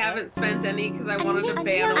 Wait, I haven't spent any because I wanted to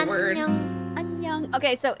ban a word.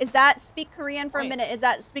 Okay, so is that speak Korean for a minute? Is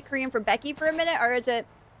that speak Korean for Becky for a minute, or is it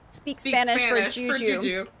speak Spanish for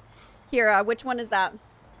Juju? Kira, which one is that?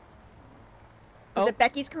 Is it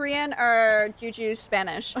Becky's Korean or Juju's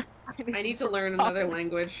Spanish? I need to learn another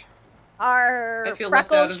language. Are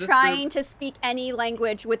Freckles trying to speak any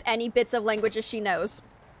language with any bits of languages she knows?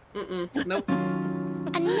 Nope.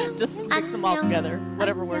 Just mix them all together.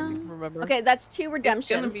 Whatever words you can remember. Okay, that's 2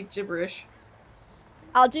 redemptions. It's gonna be gibberish.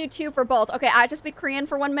 I'll do 2 for both. Okay, I have to speak Korean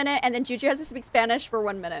for 1 minute, and then Juju has to speak Spanish for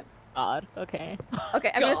 1 minute. God, okay.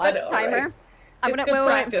 Okay, I'm gonna start the timer. Right. I'm it's gonna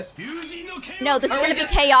practice. No, this is gonna be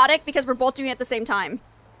chaotic because we're both doing it at the same time.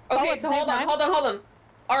 Okay, so hold on.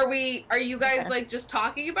 Are you guys like just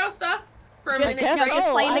talking about stuff for a minute? No, just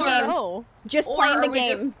playing the game. Just playing the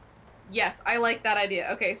game. Yes, I like that idea.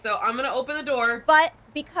 Okay, so I'm gonna open the door. But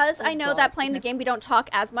because I know that playing the game we don't talk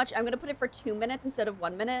as much, I'm gonna put it for 2 minutes instead of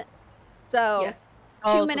 1 minute. So yes.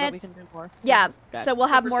 2 minutes. So yeah, so we'll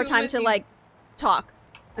have more time to like talk.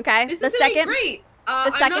 Okay. This the is second, great.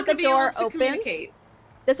 the second the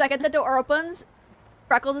door opens,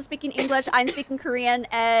 Freckles is speaking English, I'm speaking Korean,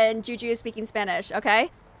 and Juju is speaking Spanish.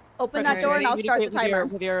 Okay. Open that door and I'll start the timer.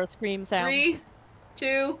 With your scream sound. 3,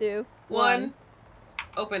 2, 1.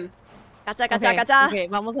 Open. Gacha, gacha, gacha. Okay,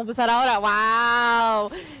 vamos a empezar ahora.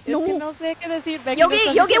 Wow. Es que no sé qué decir. Becky,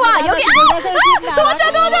 여기 와. 여기. 도와줘.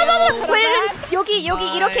 여기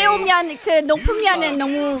이렇게 오면 그 높으면은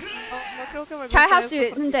너무 잘 할 수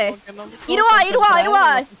있는데. 이리 와.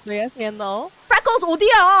 Freckles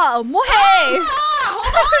어디야? 뭐해? Hold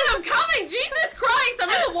on, I'm coming. Jesus Christ,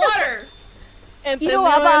 I'm in the water. 이리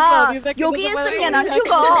와봐. 여기 있으면 안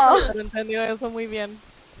죽어. Entendió eso muy bien.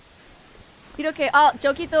 이렇게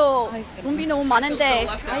저기도 좀비 너무 많은데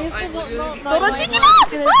떨어지지 마!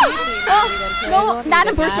 너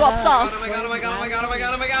나는 볼 수 없어.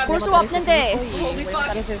 볼 수 없는데.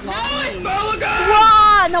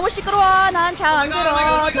 우와 너무 시끄러워. 난 잘 안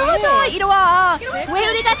들어. 도와줘 이리 와. 왜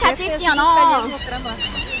우리가 같이 있지 않아? 도와줘.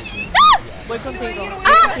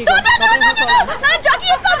 난 저기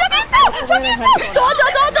있어. 도와줘.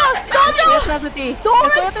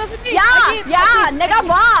 야, 내가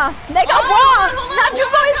봐. 난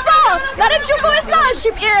죽고 있어. 나는 죽고 있어.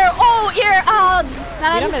 11, 5, 1,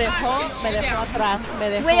 나는. me dejó atrás.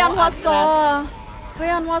 왜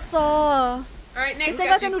안 왔어? 내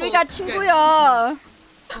생각엔 우리가 친구야.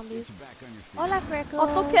 Hola, Freckles.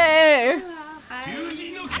 어떡해.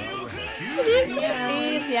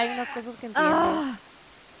 Sí, hay unas cosas que entiendo.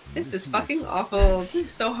 This is fucking awful. This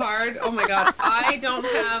is so hard. Oh my god. I don't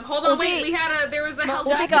have. Hold on, wait. There was a health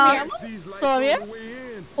pack here. ¿Todavía?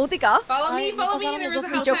 어디가? Follow me. There was a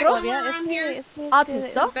health pack around here.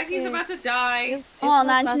 진짜? Becky's about to die.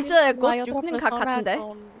 난 진짜 곧 죽는 각 같은데.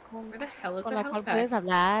 Where the hell is Con the la cual health pack? puedes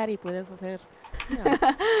hablar y puedes hacer.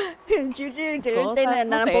 주주 들을 때는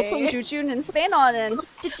나는 보통 주주는 스페인어는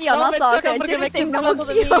듣지 않았어. 그 들을 때 너무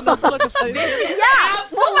귀여워. 야,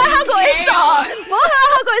 뭐가 하고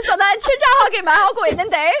있어? 난 친절하게만 하고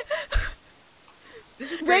있는데.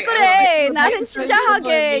 This is 왜 great. 그래? I love it. 나는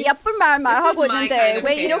진지하게 예쁜 말만 This is 하고 my 있는데 kind of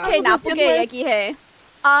왜 이렇게 chaos. 나쁘게 얘기해?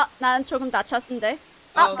 아, 나는 조금 다쳤는데.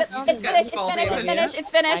 Oh, but you it's just got finished, it's involved finished, in it's it. finished, it's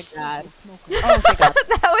finished. My God. Oh my God.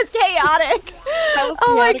 That was chaotic. That was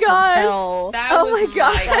Oh my chaotic as god. hell. That Oh was my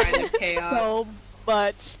God. my kind of chaos. So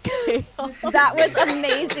much chaos. That was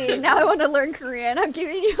amazing. Now I want to learn Korean. I'm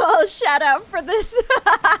giving you all a shout out for this.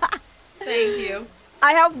 Thank you.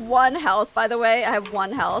 I have 1 health, by the way. I have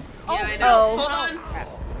 1 health. Yeah, I know. Oh. Hold on.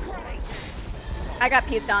 I got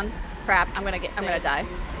puked on. Crap. I'm gonna die.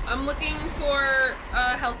 I'm looking for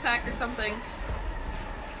a health pack or something.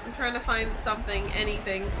 I'm trying to find something,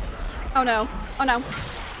 anything. Oh no. Oh no.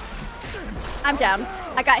 I'm down.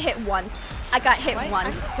 I got hit once. I got hit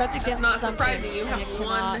once. That's not surprising. You have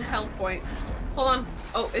 1 health point. Hold on.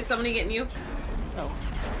 Oh, is somebody getting you? Oh.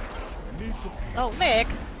 Oh, Nick.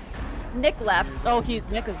 Nick left. Oh,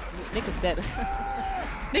 Nick is dead.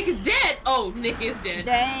 Nick is dead! Oh, Nick is dead.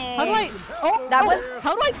 Dang. How do I? Oh, That oh, was-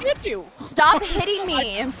 How do I get you? Stop hitting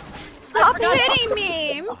me. Stop hitting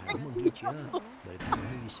me. I'm gonna get you up, but if you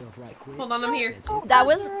hurry yourself right quick. Hold on, I'm here. That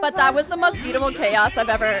was the most beautiful chaos I've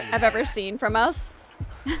ever seen from us.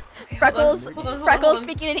 Freckles, Hold on. Freckles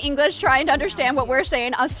speaking in English, trying to understand what we're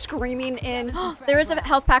saying. Us screaming in. There is a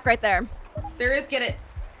health pack right there. There is, get it.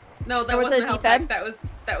 No, that There was wasn't a a health defib? pack.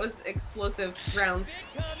 That was explosive rounds.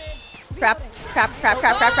 Crap! Crap! Crap!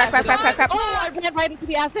 Crap! Crap! Crap! Crap! Crap! Crap! Crap! Oh, I ran right into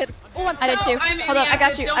the acid. Oh, I'm I did too. I'm in Hold the on, I got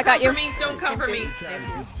acid. you. Don't I got you. cover me. Don't cover me.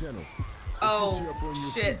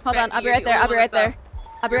 Oh, shit. Hold on, Becky, I'll be you're right the there. only I'll be one right that's there. up.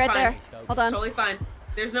 I'll be You're right there. fine. Hold on. Totally fine.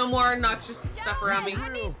 There's no more noxious stuff around me.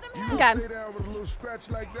 Okay.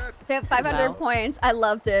 We have 500 Wow. points. I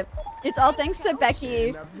loved it. It's all thanks to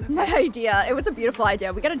Becky. My idea. It was a beautiful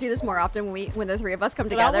idea. We gotta do this more often when the 3 of us come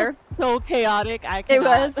together. That was so chaotic. I It cannot.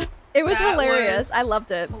 was. It was That hilarious. was I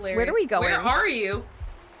loved it. Hilarious. Where are we going? Where are you?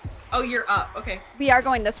 Oh, you're up. Okay, We are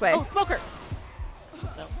going this way. Oh, smoker.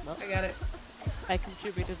 No, no. I got it. I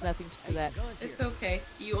contributed nothing to that. It's okay.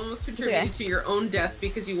 You almost okay. contributed to your own death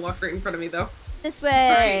because you walked right in front of me, though. This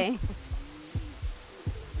way.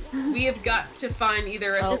 We have got to find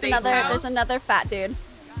either a There's safe another. house. There's another fat dude.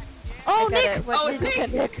 Oh, I got Nick! it. What Oh, did it's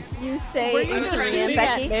Nick! Nick. you say Where in are you trying to Korean, shoot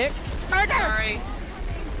Becky? Nick? Sorry.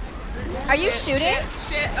 Are you shooting?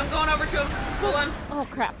 Shit, I'm going over to him. Hold on. Oh,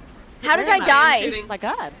 crap. How did Where I am I? die? shooting. Oh my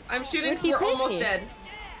God. I'm shooting Where'd he we're take almost me? dead.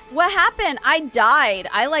 What happened? I died.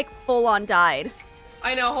 I like full on died.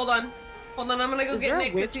 I know, hold on. Hold on, I'm gonna go Is get there a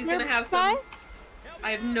Nick because witch he's gonna have some. nearby?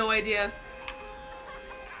 I have no idea.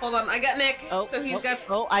 Hold on, I got Nick. Oh, so he's oh, got.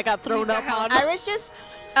 Oh, I got thrown he's got up health. on. I was just.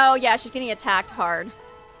 Oh yeah, she's getting attacked hard.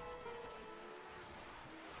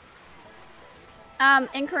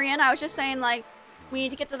 In Korean, I was just saying like, we need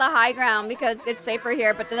to get to the high ground because it's safer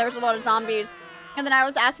here. But then there was a lot of zombies, and then I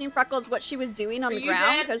was asking Freckles what she was doing on Are the you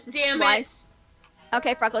ground dead? because Damn why? it!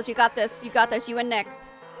 Okay, Freckles, you got this. You got this. You and Nick.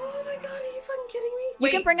 Oh my god, are you fucking kidding me? You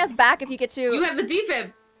can bring us back if you get to. You have the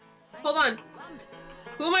defib. Hold on.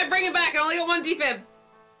 Who am I bringing back? I only got 1 defib.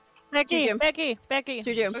 Becky, Juju. Becky.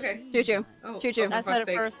 Juju. Okay. Juju. Oh, Juju. for I fuck's said it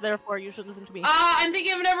sake. first, therefore you should listen to me. I'm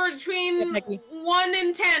thinking of a number between Yeah, Becky. 1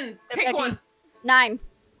 and 10. Pick Becky. one. 9.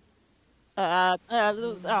 Oh,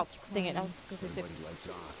 dang it. I was gonna say 6.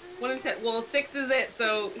 1 and 10. Well, 6 is it,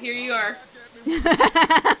 so here you are.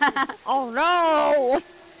 Oh no!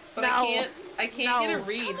 But No. I can't get a No.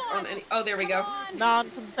 read on any. Oh, there we go.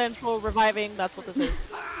 Non-consensual reviving, that's what this is.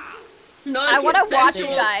 I want to watch you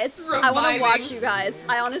Non-consensual guys. I want to reviving. watch you guys.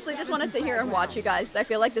 I honestly just want to sit here and watch you guys. I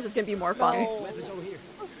feel like this is gonna be more fun. Weapons over here.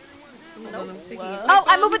 Hold on, I'm taking it. Oh,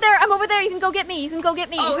 I'm over there. I'm over there. You can go get me. You can go get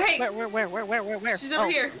me. Oh, hey, Where? she's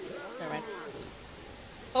over here. Never mind.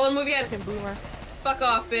 Hold on, move your head. Fucking boomer. Fuck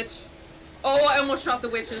off, bitch. Oh, I almost shot the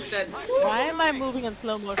witch instead. Why am I moving in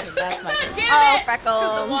slow motion? That's not good. Damn Oh, it! Freckles.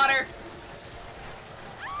 'Cause the water.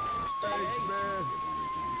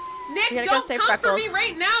 Nick, We gotta go don't save come Freckles. for me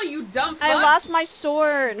right now, you dumb fuck. I lost my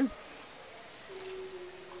sword.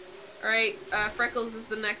 Alright, Freckles is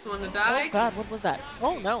the next one to Oh die. god, what was that?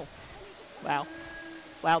 Oh no. Wow.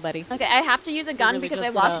 Wow, Betty. Okay, I have to use a gun really because I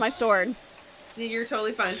just lost gonna- my sword. You're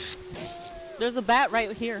totally fine. There's a bat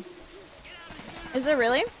right here. Is it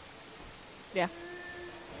really? Yeah.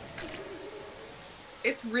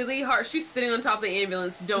 It's really hard. She's sitting on top of the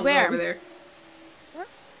ambulance. Don't Where? go over there.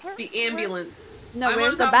 Where? The ambulance. No, I'm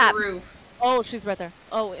where's on the top bat? of the roof. Oh, she's right there.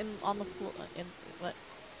 Oh, on the floor. What?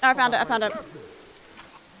 Oh, I found it. I found it.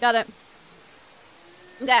 Got it.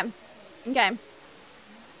 Okay. Okay.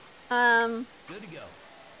 Good to go.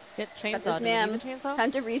 Hit chainsaw. Got this, Do we need ma'am. the chainsaw?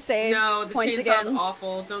 Time to resave No, the points chainsaw's again.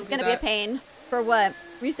 awful. Don't It's do gonna be a that. pain. For what?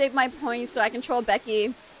 Resave my points so I control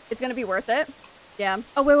Becky. It's gonna be worth it. Yeah.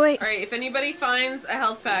 Oh, wait. Alright, if anybody finds a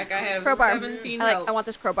health pack, I have Crowbar. 17 I health. want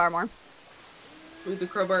this crowbar more. Ooh, the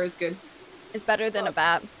crowbar is good. It's better than a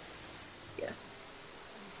bat. Yes.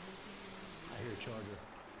 I hear a charger.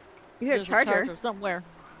 You hear a There's charger? somewhere.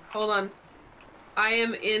 Hold on. I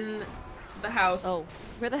am in the house. Oh.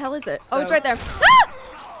 Where the hell is it? Oh, it's So- right there.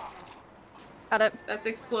 Ah! Got it. That's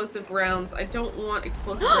explosive rounds. I don't want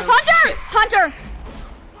explosive rounds. Hunter! Shit. Hunter!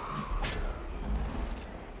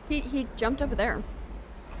 He jumped over there.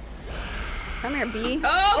 Come here, B. Oh,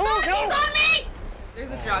 God, no. he's on me!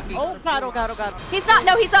 There's a jockey. Oh god, oh god, oh god. He's not.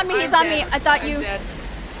 No, he's on me. He's I'm on me. dead. I thought I'm you dead.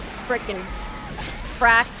 frickin'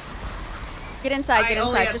 frack. Get inside. Get I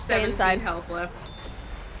only inside. have Just stay 17 inside. health left.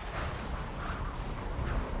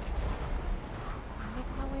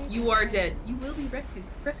 You are dead. You will be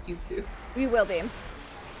rescued soon. We will be.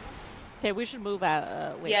 Okay, we should move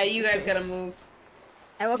out. Wait. Yeah, you guys gotta move.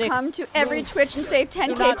 I will Nick, come to every Twitch and save Do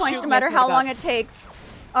 10k not points shoot no matter me, how for long God's it takes.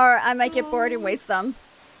 Or I might get bored and waste them.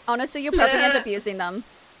 Honestly, you'll probably end up using them.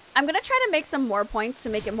 I'm gonna try to make some more points to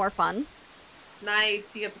make it more fun.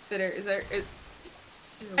 Nice. You got the spitter. Is there?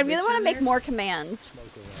 I really want to make more commands.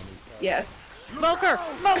 Yes. Smoker!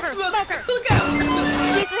 Smoker! Smoker! Look out!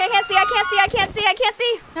 Jesus, I can't see, I can't see, I can't see, I can't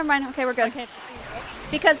see! Never mind, okay, we're good. Okay.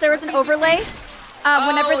 Because there was an overlay.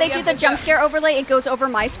 Whenever Oh, they yeah, do the good jump job. scare overlay, it goes over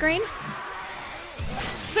my screen.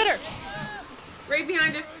 Spitter! Right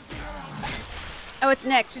behind you. Oh, it's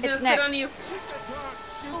Nick. She's It's gonna Nick. spit on you.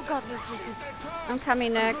 Oh god, this. I'm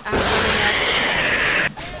coming, Nick. I'm coming, Nick.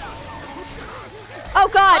 Oh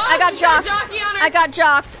god, I got she's got a jocked. jockey on her. I got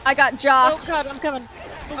jocked. I got Oh jocked. god, I'm coming.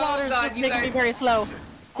 The Oh, water's God, just you making me guys- very slow.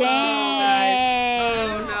 Dang.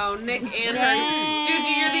 Oh no, Nick and her.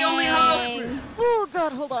 Juju, you're the only hope. Dang. Oh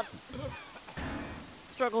god, hold on.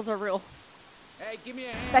 Struggles are real. Hey, give me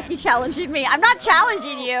a hand. Becky challenging me. I'm not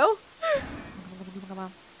challenging you. Come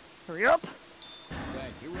on. Hurry up.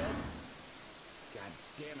 Thanks. You will? God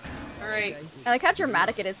damn it. All right, I like how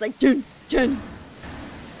dramatic it is. Like, dun, dun.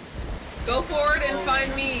 go forward and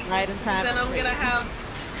find me. Right in time. Then I'm gonna have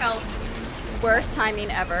health. Worst timing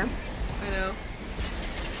ever. I know.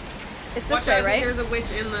 It's Watch this out, way, I think right? there's a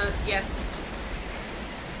witch in the. Yes.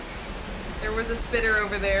 There was a spitter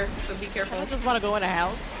over there, so be careful. I just want to go in a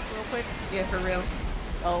house real quick. Yeah, for real.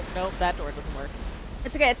 Oh, nope, that door doesn't work.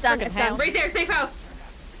 It's okay. It's done. Frickin' It's done. house. Right there, safe house.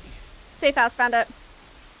 Safe house. Found it.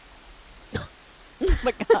 Oh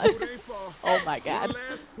my god. It ain't far. Oh my god. One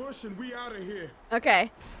last push and we out of here.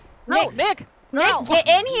 Okay. No, Nick, Nick! Nick, No! get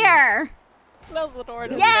in here! Close the door.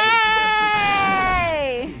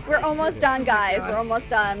 Yay! We're almost done, guys. We're almost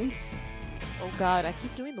done. Oh god, I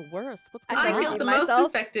keep doing the worst. What's I going can't I on? killed the myself. most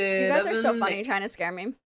infected. You guys are so other than funny Nick. trying to scare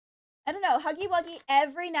me. I don't know. Huggy Wuggy,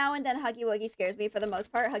 every now and then Huggy Wuggy scares me. For the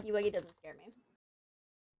most part, Huggy Wuggy doesn't scare me.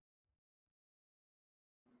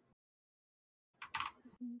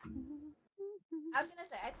 I was gonna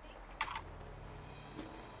say, I think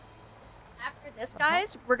after this,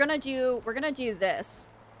 guys, we're gonna do this.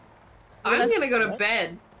 I'm Let's- gonna go to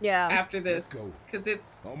bed Yeah. after this Let's go. because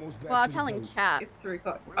it's Almost back Well, I'm to the telling boat. chat. 3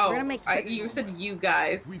 o'clock. We're Oh, gonna make you said you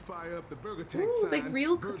guys. We fire up the burger tank Ooh, sign. like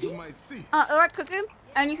real Virgil cookies? might see. Or cookie,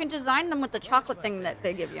 and you can design them with the chocolate thing that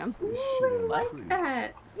they give you. This Ooh, shit I ain't like pretty.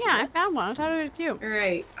 that. Yeah, I found one. I thought it was cute. All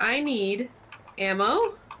right, I need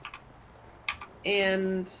ammo,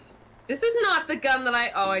 and this is not the gun that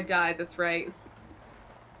I. Oh, I died. That's right.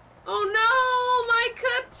 Oh no, my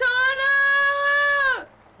katana!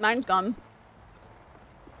 Mine's gone.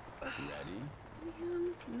 Ready?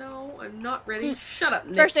 Man, no, I'm not ready. Shut up,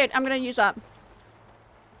 Nick. First aid. I'm gonna use that.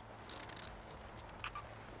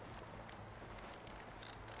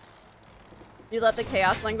 You love the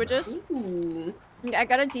chaos languages? Ooh. Okay, I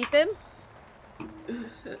got a defib.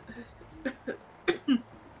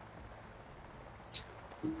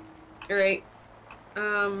 All right.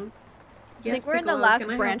 I Yes, think we're in the Piccolo, last can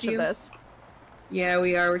I help branch of you? this. Yeah,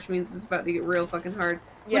 we are, which means it's about to get real fucking hard.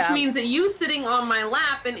 Yeah. Which means that you sitting on my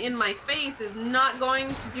lap and in my face is not going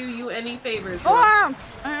to do you any favors. Oh!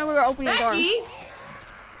 We were opening the door. Becky!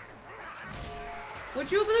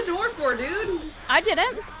 What'd you open the door for, dude? I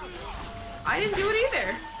didn't. I didn't do it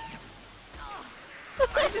either.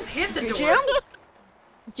 I just hit the Juju? door.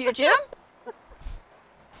 Juju?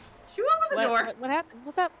 You open the door. What happened?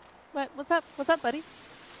 What's up? What's up, buddy?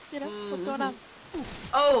 You know, what's going on?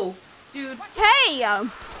 Oh, dude. Hey!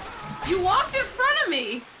 You walked in front of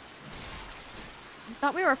me! I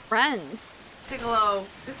thought we were friends. Piccolo,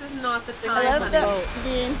 this is not the time. I love honey.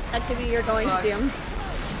 the activity you're going to do.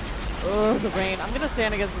 Oh, the rain. I'm gonna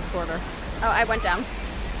stand against this corner. Oh, I went down.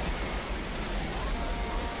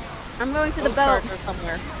 I'm going to the Oh, boat. Charger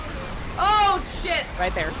somewhere. Oh, shit!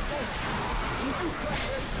 Right there.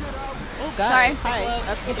 Oh god. Sorry. Hi.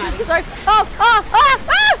 That's Sorry.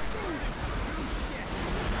 Oh!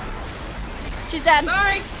 She's dead.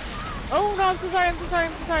 Sorry. Oh no, I'm so sorry.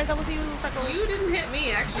 That was you, Freckles. You didn't hit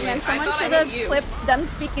me, actually. Man, someone I thought should I have hit you. clipped them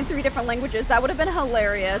speaking 3 different languages. That would have been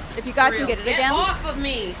hilarious. If you guys can get it again. Get off of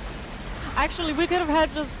me. Actually, we could have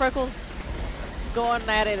had just Freckles going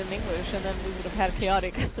at it in English, and then we would have had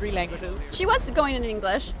chaotic 3 languages. She was going in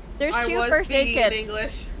English. There's I 2 was first aid speaking in kits.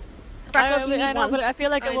 English. Freckles, you I need know, one. but I feel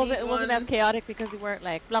like I it wasn't need as one. chaotic because you weren't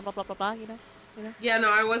like blah blah blah blah blah, you know? Yeah,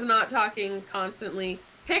 no, I was not talking constantly.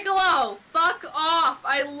 Piccolo, fuck off!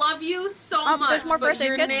 I love you so Oh, much, there's more but first aid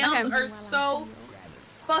your kits? nails Okay. are so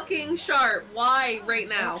fucking sharp. Why right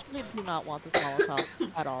I now? actually do not want this Molotov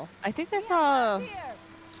at all. I think there's a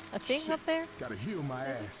thing up there. Gotta heal my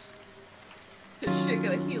ass. This shit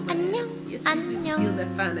gotta heal my ass. Yes, you do heal that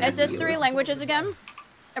fine Is this ass 3 heal. languages again?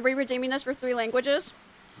 Are we redeeming this for 3 languages?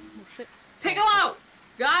 Oh, shit. Piccolo!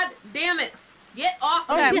 God damn it! Get off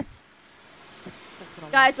Oh, me! Okay. yes.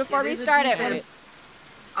 Guys, before Yeah, we there's a start it, defib. we're-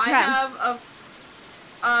 I Okay. have a.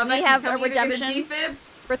 We Becky, have come a either get redemption defib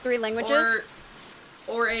for 3 languages.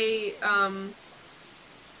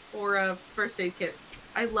 or a first aid kit.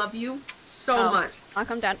 I love you so Oh. much. I'll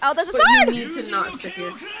come down. Oh, there's a But sword! you need to not sit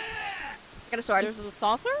here. Got a sword. There's a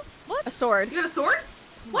saucer? What? A sword. You got a sword?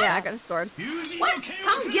 What? Yeah, I got a sword. What?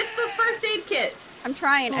 Come get the first aid kit. I'm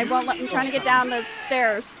trying. I won't let I'm trying to get down the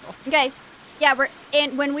stairs. Okay. Yeah,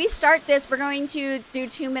 when we start this, we're going to do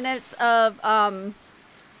 2 minutes of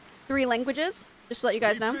 3 languages. Just to let you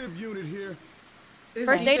guys know. Defib unit here. There's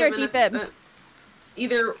First aid or and a- defib?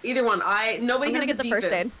 Either one. Nobody I'm gonna has get a the first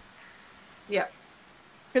defib. aid. Yeah.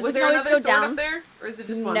 Because we Was can there always another go sword down. up there, or is it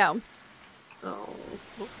just one? No. Oh.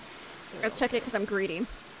 Let's check it because I'm greedy.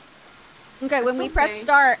 Okay, when That's we press okay.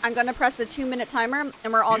 start, I'm gonna press a 2-minute timer,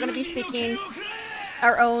 and we're all gonna be speaking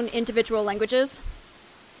our own individual languages.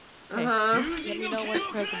 Okay. Uh-huh. Let me know when to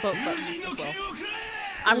press the boat button as well.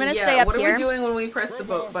 I'm gonna Yeah, stay up what here. are we doing when we press the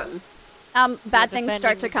boat button? Bad things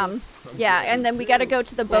start to come. Yeah, and then we gotta go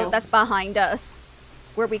to the boat Well. that's behind us,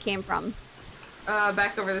 where we came from.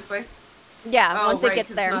 Back over this way. Yeah, Oh, once right, it gets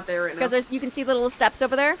 'cause it's there. not there right now. Because you can see the little steps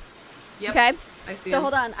over there. Yep. Okay. I see. So 'em.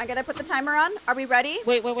 hold on, I gotta put the timer on. Are we ready?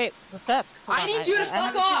 Wait. The steps. Hold I on, need you to I fuck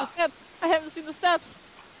haven't seen the off. steps. I haven't seen the steps.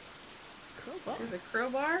 Crowbar? There's a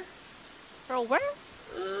crowbar. Girl, where?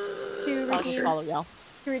 To I'll just redeem, follow y'all.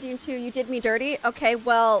 to redeem 2. You did me dirty. Okay,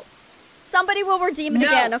 well, somebody will redeem it No.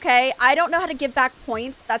 again. Okay. I don't know how to give back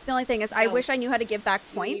points. That's the only thing is I No. wish I knew how to give back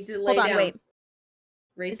You points. need to lay Hold on, down. wait.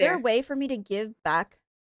 Right Is there there. a way for me to give back?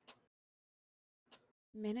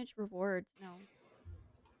 Manage rewards. No.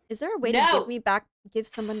 Is there a way to No. give me back? Give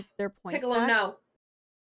someone their points Piccolo, back? no.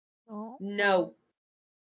 Oh. No.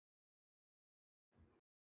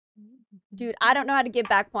 Dude, I don't know how to give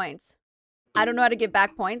back points. I don't know how to give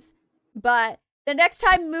back points. But the next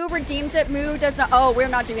time Moo redeems it, Moo does not. Oh, we're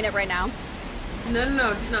not doing it right now. No,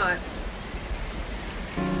 do not.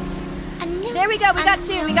 There we go. We got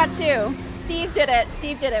 2. We got 2. Steve did it.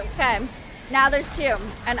 Steve did it. Okay. Now there's 2.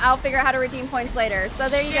 And I'll figure out how to redeem points later. So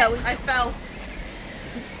there you Shit, go. I fell.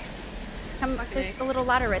 There's a little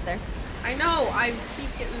ladder right there. I know. I keep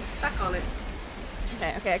getting stuck on it.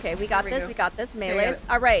 Okay. We got we this. go. We got this. got Melees. it.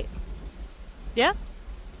 All right. Yeah?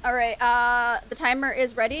 All right. The timer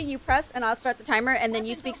is ready. You press, and I'll start the timer. And then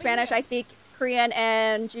you speak Spanish. I speak Korean,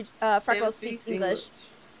 and Freckles Sam speaks English.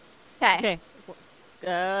 Okay.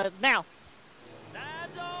 Okay. Now.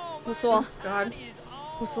 무서워. God.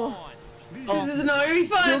 무서워. Oh. This is not gonna be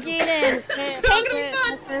fun. 여기는 It's not gonna be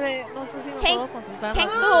fun.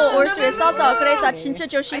 탱크도 올 수 있어서 그래서 진짜 I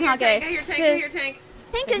조심하게. hear tank. I hear tank.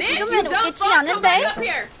 탱크 Nick, 지금은 you dumb 있지 fuck, come back 않은데? up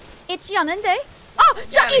here. 있지 않은데?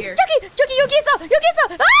 Get out of here. 저기 여기 있어. 아!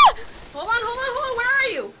 Hold on. Where are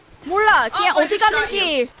you? 몰라. 그냥 I 어디 just shot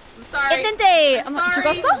갔는지 I'm sorry. 했는데 I'm 아마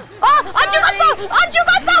sorry. 죽었어? 안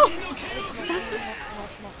죽었어.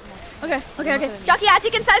 오케이. 저기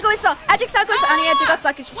아직은 살고 있어. 아직 살고 있어. 아니야, 죽었어.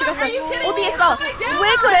 Are you kidding 어디 me? 있어? Upside down.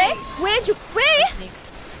 왜 그래? 왜?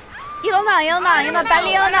 일어나.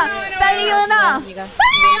 빨리 일어나.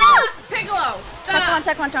 Piccolo, stop.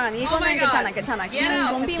 잠깐만. 이거는 my God. 괜찮아. Get out.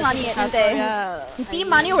 좀비 많이 했는데. 비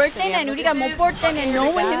많이 올 때는 우리가 못 볼 때는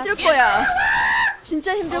너무 힘들 Yeah. 거야.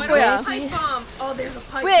 진짜 Oh, 힘들 and 거야. there's a pipe bomb. Oh, there's a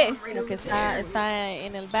pipe Wait. bomb right Lo que over there. está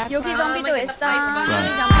en el back. 여기 좀비도 get the 있어.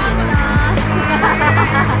 pipe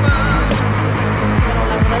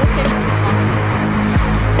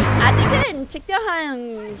아직은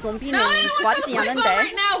특별한 좀비는 No, I don't want 왔지 the pipe bomb 않은데.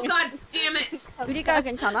 right now. God damn it. 우리가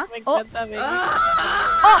괜찮아? Me encanta, baby.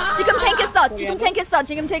 Ah.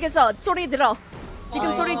 지금 탱크했어. 소리 들어.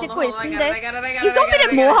 지금 소리 hold on, 듣고 hold on, I got it, I got it, I got 있는데 이 it, I got it, 좀비들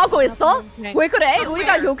I 뭐 got it. 하고 있어? 왜 그래?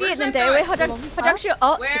 우리가 Where? 여기 Where's 있는데 my 왜 gun? 화장실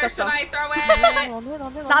Where 죽었어. should I throw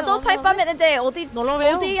it? 나도 파이밤했는데 어디 No lo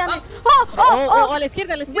veo. 어디 안에 A la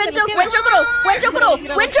izquierda, a la izquierda.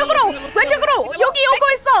 왼쪽으로 여기 오고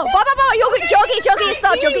있어. 봐봐봐 여기 저기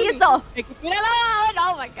있어. Míralo.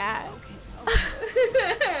 Oh my god.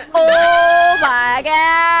 Oh my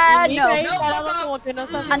god. Mira, ahí No. parado como que no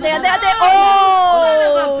está haciendo 안돼. nada.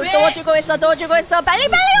 오. 또 죽고 있어. 빨리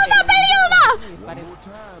오나. Dispare. More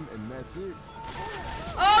time, and that's it.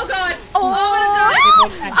 Oh god! 오.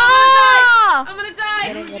 I'm 아. gonna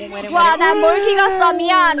die! Muere. 와, 난 몰기 갔어.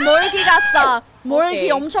 미안. 몰기 갔어. 몰기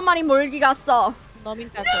오케이. 엄청 많이 몰기 갔어. No me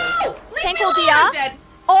encanta. 탱크 I'm 어디야? dead!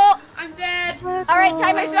 어. I'm dead! Alright,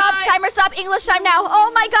 timer stop, English time now.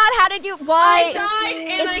 Oh my god, how did you, I why? died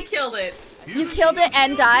and Is- I killed it! You killed it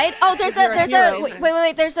and died? Oh, there's You're a hero.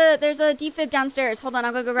 wait, there's a defib downstairs. Hold on,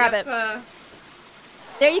 I'm gonna go grab Yep, it.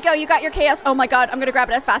 There you go, you got your chaos. Oh my god, I'm gonna grab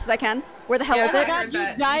it as fast as I can. Where the hell Yeah, is it? I heard You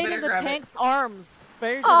that. died better in the grab it. tank's arms.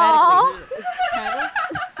 Very Aw. dramatically.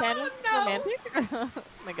 Kind of No. romantic.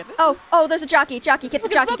 Oh my goodness. Oh, there's a jockey. Get the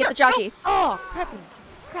jockey. Oh, crap.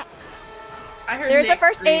 I heard There's a Nick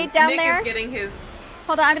first scream. aid down Nick there. Is getting his...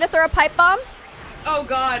 Hold on, I'm gonna throw a pipe bomb. Oh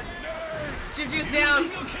god. Juju's down.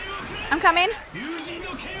 I'm coming.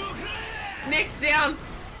 Nick's down.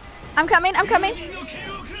 I'm coming.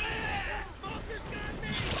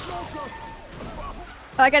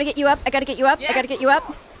 Oh, I gotta get you up. Yes.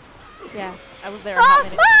 Yeah, I was there a hot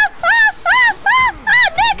minute.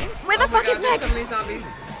 Nick! Where the Oh my fuck god, is there's Nick? so many zombies.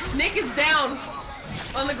 Nick is down.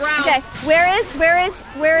 On the ground. Okay, where is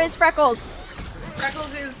Freckles?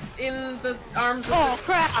 Freckles is in the arms of Oh, the...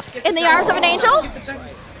 crap. Get In the jockey. arms of an angel? Get the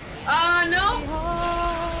jockey. No.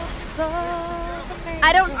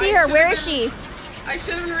 I don't see her. Where is she? I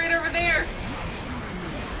should have been right over there.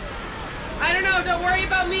 I don't know. Don't worry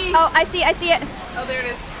about me. Oh, I see it. Oh, there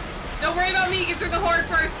it is. Don't worry about me. Get through the horde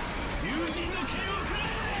first.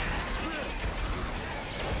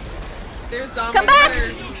 There's zombies. Come back!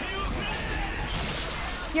 there.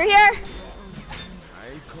 You're here.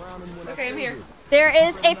 I ain't clowning when I Okay, I'm say here. this. There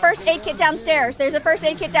is a first aid kit downstairs. There's a first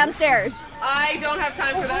aid kit downstairs. I don't have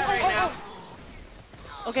time for that right now.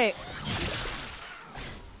 Okay.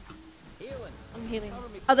 I'm healing.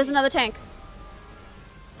 Oh, there's another tank.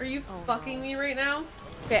 Are you fucking me right now?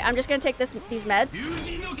 Okay, I'm just gonna take these meds.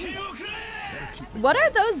 What are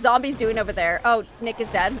those zombies doing over there? Oh, Nick is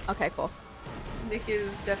dead. Okay, cool. Nick is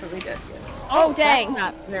definitely dead, yes. Oh, dang.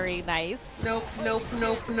 That's not very nice. Nope.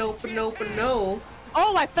 No.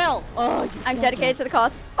 Oh, I fell. Oh, I'm dedicated to the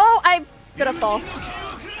cause. Oh, I'm gonna fall.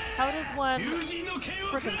 How does one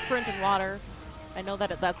freaking sprint in water? I know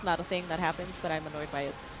that that's not a thing that happens, but I'm annoyed by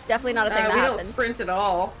it. Definitely not a thing that We don't happens. sprint at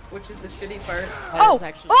all, which is the shitty part. That Oh! is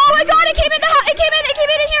actually- Oh my god, it came in the house! It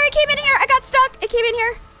came in here! I got stuck! It came in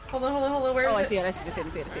here! Hold on. Where is Oh, I it? see it.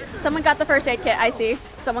 Someone got the first aid kit, I see.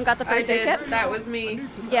 Someone got the I first aid did. kit. That was me.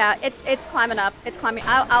 Yeah, it's climbing up. It's climbing.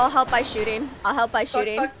 I'll help by shooting. Fuck.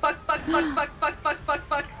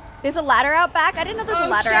 There's a ladder out back. I didn't know there's a Oh,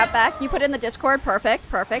 ladder shit. out back. You put it in the Discord. Perfect.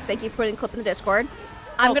 Thank you for putting a clip in the Discord.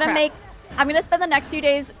 I'm Oh, gonna crap. I'm gonna spend the next few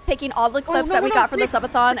days taking all the clips no, that we no, got from the please.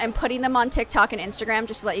 subathon and putting them on TikTok and Instagram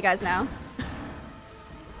just to let you guys know.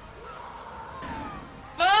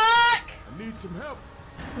 Fuck! I need some help.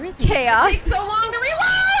 Where is he? Takes Chaos. so long to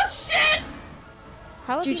reload! Shit!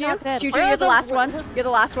 How is he Juju, not dead? Juju, Where you're are the last one. where- You're the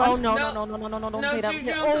last one. Oh no! No, Don't No, say that.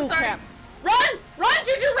 Juju, I'm Oh so sorry. crap! Run,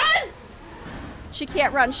 Juju, run! She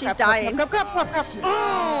can't run. She's dying. Crap.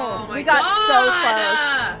 Oh my We got so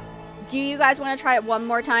God. Do you guys want to try it one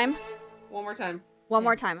more time? One more time. One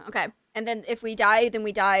more time. Okay. And then if we die, then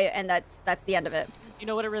we die, and that's the end of it. You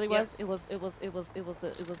know what it really Yep. was? It was. I was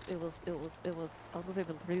gonna say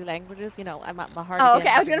the 3 languages. You know, I'm at my heart. Oh, again okay.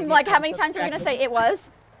 I was because gonna it be like, makes how many me times are we gonna distracted. say it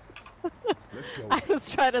was? Let's go. I was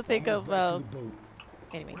trying to think Almost of. back to the boat.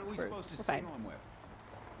 Anyway, What are we we're supposed to we're say fine. on with?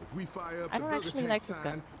 If we fire up I the don't burger actually tank like this sign,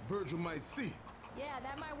 gun. Virgil might see. Yeah,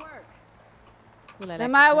 that might work. Will I That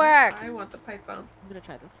like might this one? work. I want the pipe bomb. I'm gonna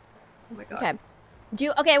try this. Oh my God. Okay.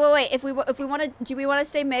 Okay, wait. If we want to, do we want to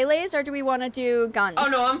stay melees or do we want to do guns? Oh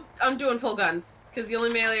no, I'm doing full guns. Because the only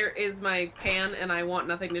melee is my pan and I want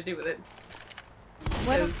nothing to do with it.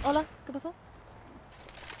 Bueno, Is- hola, ¿qué pasó?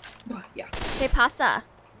 Yeah. ¿Qué pasa?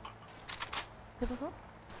 ¿Qué pasó?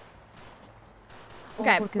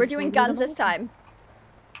 Okay, porque we're doing estoy viendo guns la this boca. time.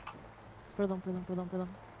 Perdón.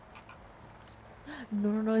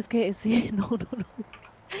 No, es que sí, no.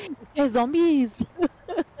 Es zombies.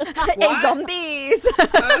 Hey, What? zombies! I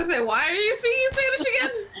was gonna say, why are you speaking Spanish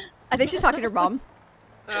again? I think she's talking to her mom.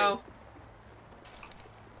 Oh.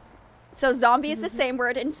 So zombie is the same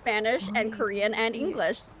word in Spanish and Korean and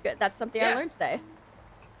English. Good. That's something I learned today.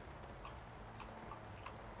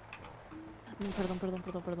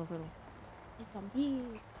 Perdón.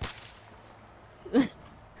 Zombies.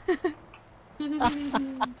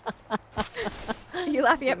 You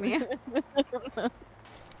laughing at me?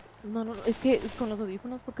 No, es que con los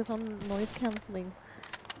audífonos porque son noise canceling.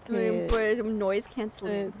 Noise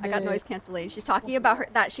canceling. I got noise canceling. She's talking about her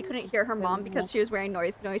that she couldn't hear her mom because she was wearing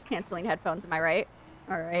noise canceling headphones. Am I right?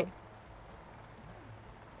 All right.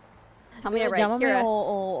 Tell me it right, Kira.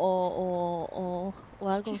 O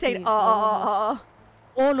algo. She's saying, Oh,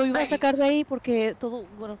 lo iba a sacar de ahí porque todo,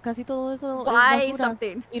 bueno, casi todo eso Why es basura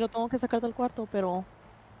something? y lo tengo que sacar del cuarto, pero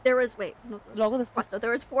There was wait. No, lo hago después.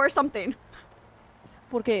 there was 4 something.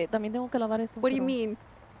 Porque también tengo que lavar eso. What do you pero mean?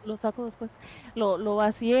 Lo saco después. Lo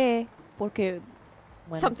vacié porque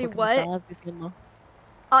bueno, Something porque me what? estabas diciendo.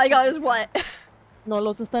 All I got is what? No,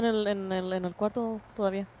 los están en el cuarto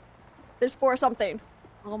todavía. There's 4 something.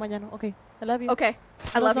 Luego mañana. Okay. I love you. Okay.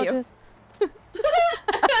 I love you.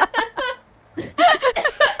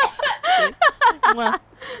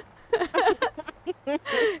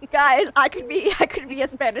 Guys, I could be a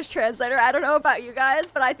Spanish translator. I don't know about you guys,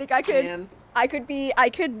 but I think I could. Man. I could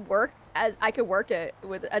work it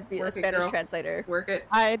with as being a Work it, Spanish girl. translator. Work it.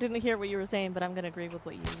 I didn't hear what you were saying, but I'm gonna agree with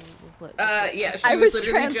what you. Yeah, she I was was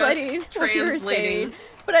literally translating just what you were translating. saying,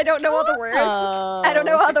 but I don't know all the words. I don't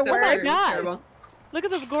know all the Except words. for God. terrible. Look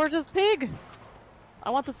at this gorgeous pig. I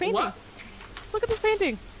want this painting. What? Look at this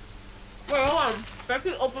painting. Wait, hold on.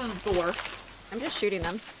 Becky opened the door I'm just shooting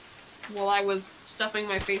them. while I was stuffing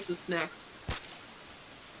my face with snacks.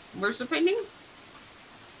 Where's the painting?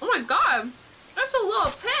 Oh my god! That's a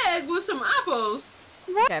little pig with some apples!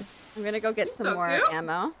 Okay, I'm gonna go get He's some so more cute.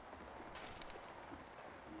 ammo.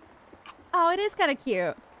 Oh, it is kind of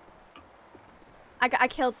cute. I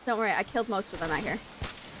killed. Don't worry, I killed most of them out here.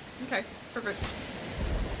 Okay, perfect.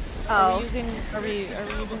 Are Oh, we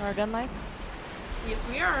using our gun knife? Yes,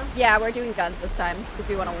 we are. yeah, we're doing guns this time because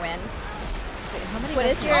we want to win. Wait, how many What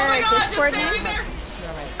guns is do your Oh my god, Discord just name? there!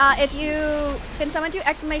 If you can someone do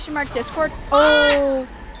exclamation mark Discord? Oh,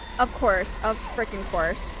 of course, of freaking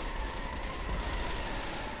course.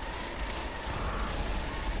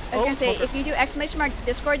 I was gonna say, if you do exclamation mark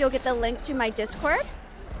Discord, you'll get the link to my Discord.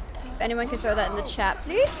 If anyone can throw that in the chat,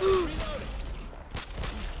 please.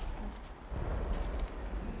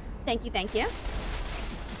 Thank you, thank you.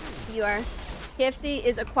 Your KFC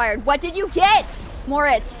is acquired. What did you get,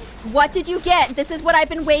 Moritz? What did you get? This is what I've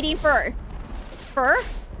been waiting for. For?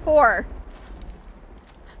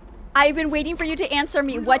 I've been waiting for you to answer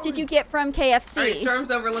me. What did you get from KFC? Alright,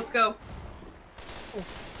 storm's over, let's go.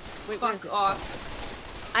 Wait, where is Fuck it?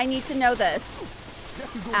 off. I need to know this.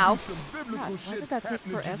 Ow. God, why did that take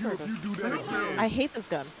forever to... I hate this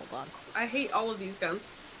gun. Hold on. I hate all of these guns.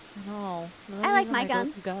 No. I like my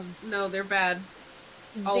gun. Gun. No, they're bad.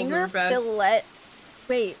 All of them are Zinger bad. fillet.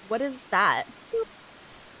 Wait, what is that?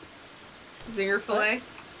 Zinger fillet.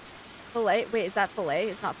 Fillet? Wait, is that fillet?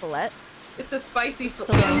 It's not fillet. It's a spicy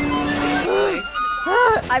fillet.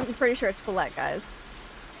 I'm pretty sure it's fillet, guys.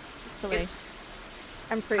 Fillet. It's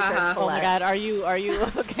I'm pretty sure it's Uh-huh. fillet. Oh my god, are you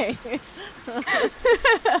okay?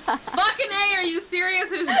 fucking A, are you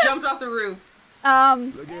serious? I just jumped off the roof.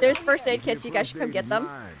 There's first aid kits. You guys should come get them.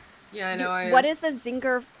 Yeah, I know. What is the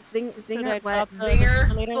zinger? Should I Zinger? What? drop the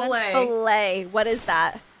Zinger later then? fillet? Fillet. What is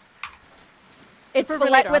that? It's For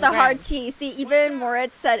fillet later with on a hard brand. T. See, even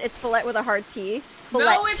Moritz said it's fillet with a hard T. Fillet.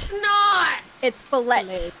 No, it's not. It's fillet.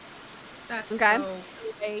 Fillet. That's Okay. so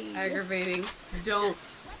aggravating. Don't.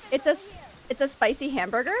 It's a spicy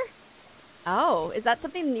hamburger. Oh, is that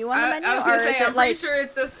something new on the menu, I was or gonna is say, it I'm like? pretty sure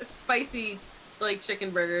it's a spicy, like, chicken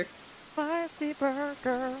burger. Spicy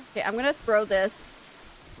burger. Okay, I'm gonna throw this.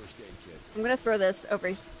 First aid kit. I'm gonna throw this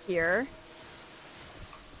over here.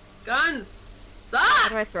 These guns How suck.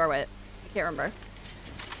 do I throw it? I can't remember.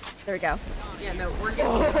 There we go. Yeah, no, we're getting.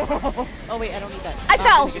 Oh wait, I don't need that. I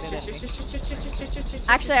fell! Get it in.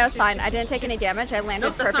 Actually, I was fine. I didn't take any damage. I landed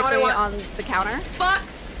Nope, that's not what I perfectly want. on the counter. Fuck!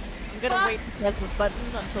 I'm gonna wait to press this button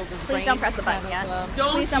until the Please don't press the button kind of, yet.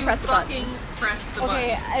 Don't Please don't you press the button. fucking press the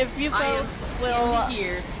Okay, button. if you I am folks will in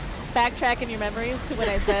here. backtrack in your memories to when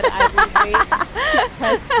I said I will wait to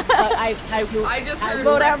press, I will. I just I heard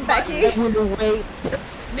Slow will, down, press Becky. I will wait.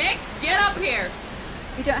 Nick, get up here.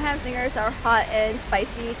 We don't have zingers or hot and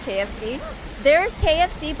spicy KFC. There's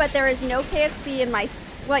KFC, but there is no KFC in my.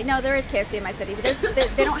 Wait, no, there is KFC in my city, but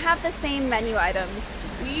they don't have the same menu items.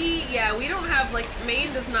 We don't have, like,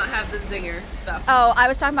 Maine does not have the zinger stuff. Oh, I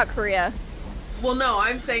was talking about Korea. Well, no,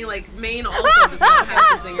 I'm saying, like, Maine also does not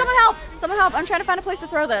have the zinger. Someone help! Someone help! I'm trying to find a place to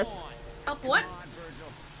throw this. Help what?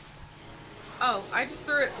 Oh, I just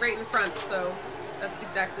threw it right in front, so that's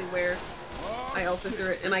exactly where I also threw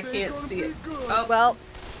it, and I can't see it. Oh, Well,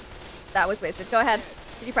 that was wasted. Go ahead.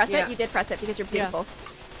 Did you press Yeah. it? You did press it because you're beautiful.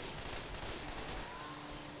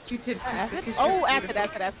 you did press it. Acid? 'cause Oh, you're acid, beautiful.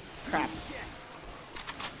 acid, acid. Crap.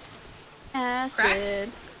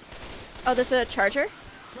 Acid. Oh, this is a charger?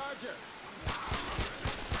 Charger.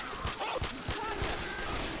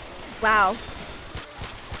 Wow.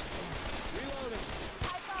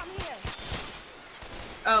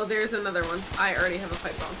 Oh, there's another one. I already have a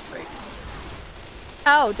pipe bomb. Right.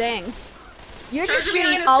 Oh, dang. You're just Charger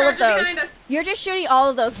shooting behind us, all of charger those. behind us. You're just shooting all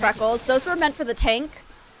of those, Freckles. Those were meant for the tank.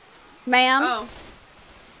 Ma'am. Oh.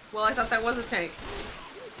 Well, I thought that was a tank.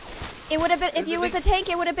 It would have been, if It's a you was a big- tank,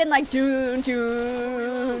 it would have been like, doon,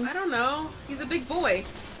 doon. I don't know. He's a big boy.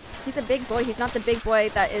 He's a big boy. He's not the big boy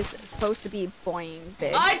that is supposed to be boing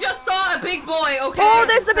big. I just saw a big boy. Okay. Oh,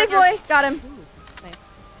 there's the big boy. Got him. Nice.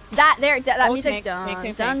 That Oh, music. tank, Dun, tank,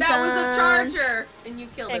 tank, dun, tank. That was a dun. charger, and you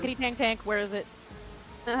killed him. Tankity tank tank, where is it?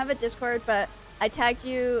 I don't have a Discord, but I tagged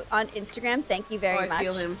you on Instagram. Thank you very Oh, I much.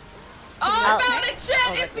 feel him. Oh, I I'll- found it! Shit!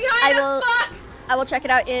 Oh, It's that's- behind I us! will- Fuck! I will check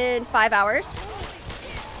it out in 5 hours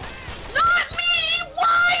Not me!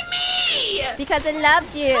 Why me? because it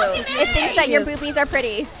loves you. It thinks that your boobies are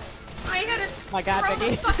pretty. I had to My God, throw Becky.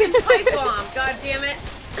 the fucking pipe bomb. God damn it!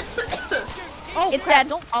 Oh, It's crap, dead.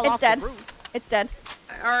 Don't fall It's off the dead. roof. It's dead.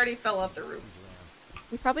 I already fell off the roof.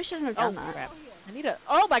 We probably shouldn't have Oh, done that. crap. I need a.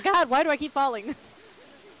 Oh my God, why do I keep falling?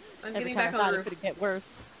 I'm Every getting time I back thought on the it roof. could get worse.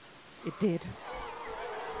 It did.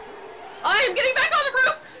 I am getting back on the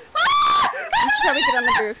roof! Ah! You should probably get on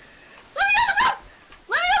the roof. Let me on the roof!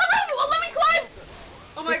 Let me on the roof! You won't let me climb!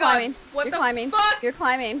 Oh my You're god. climbing. What You're the climbing. fuck? You're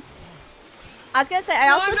climbing. I was gonna say I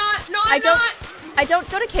No, also I'm not! No, I I'm don't not! I don't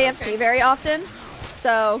go to KFC Okay. very often,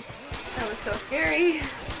 so That was so scary.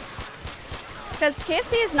 because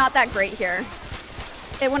KFC is not that great here.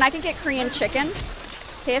 When I can get Korean chicken,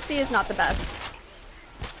 KFC is not the best.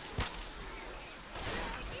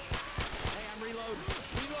 Hey, I'm reloading.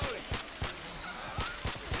 Reloading.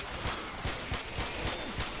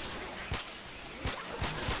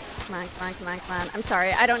 Come on, come on, come on, come on. I'm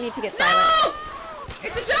sorry. I don't need to get silent. No!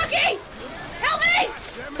 It's a junkie! Help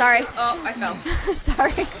me! Sorry. Oh, I fell.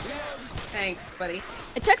 Sorry. Thanks, buddy.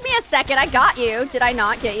 It took me a second. I got you. Did I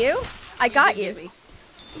not get you? I got did you. get me.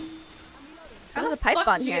 There's How a pipe the fuck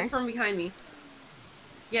bomb did you here. get from behind me?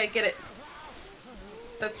 Yeah, get it.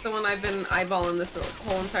 That's the one I've been eyeballing this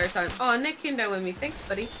whole entire time. Oh, Nick came down with me. Thanks,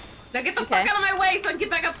 buddy. Now get the Okay. fuck out of my way so I can get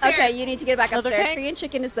back upstairs. Okay, you need to get back Another upstairs. tank? Korean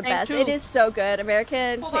chicken is the Tank best. two. It is so good.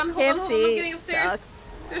 American Hold on, hold on, hold on. I'm getting KFC upstairs. sucks.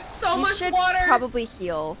 There's so You much should water. probably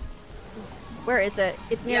heal. Where is it?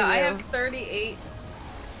 It's near Yeah, I you. have 38.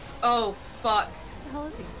 Oh, fuck. What the hell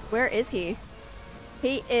is he? Where is he?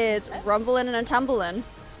 He is rumbling and tumbling.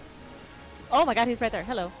 Oh my God, he's right there.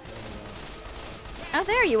 Hello. Oh,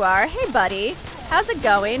 there you are. Hey, buddy. How's it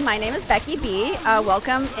going? My name is Becky B.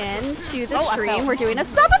 Welcome into the Oh, I stream. fell. We're doing a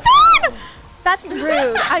subathon! That's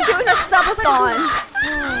rude. I'm doing a subathon.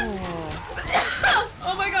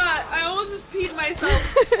 Oh my god, I almost just peed myself.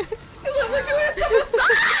 Hey, look, we're doing a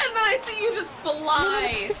subathon, and then I see you just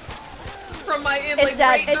fly from my It's like dead.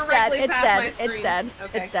 right It's dead. directly It's past dead. my It's screen. dead.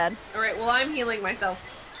 Okay. It's dead. All right, well I'm healing myself.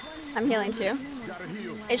 I'm healing too. Gotta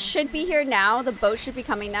heal. It should be here now. The boat should be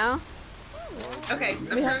coming now. Okay,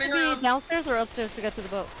 I'm We have turning to be around. downstairs or upstairs to get to the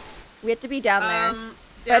boat? We have to be down there.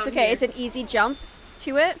 But it's down okay. here. It's an easy jump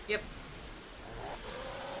to it. Yep.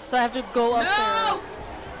 So I have to go upstairs. No!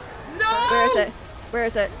 No! Where is it? Where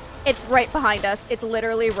is it? It's right behind us. It's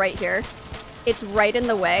literally right here. It's right in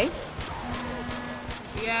the way.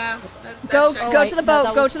 Yeah. Go, check. go wait, to the no, boat.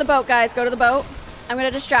 that Go was- to the boat, guys. Go to the boat. I'm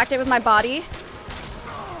gonna distract it with my body.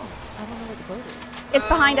 I don't know where the boat is. It's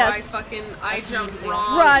behind Oh, us. I jumped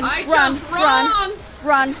wrong. Run, I run, jumped run. wrong.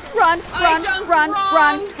 Run, run, I run, jumped run,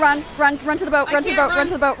 wrong. run to the boat, I run to the can't boat, run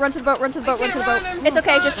to the boat, run to the boat, run to the boat, I run to the can't boat. run, I'm It's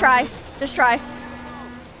okay, just stuck. try. Just try.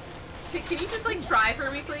 Can you just like try for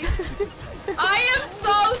me, please? I am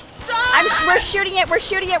so stuck. We're shooting it, we're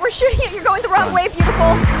shooting it, we're shooting it. You're going the wrong way, beautiful.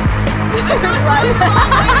 I'm not going the wrong way.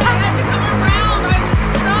 I had to come around. I was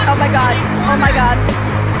stuck. Oh my god. in a Oh my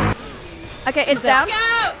corner. god. Okay, it's down. Look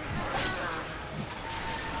out.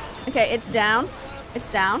 Okay, it's down. It's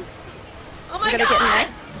down. Oh my We're gonna god. get in there.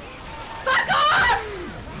 Fuck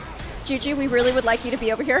off. Juju, we really would like you to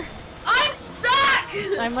be over here. I'm stuck.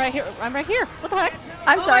 I'm right here. I'm right here. What the heck?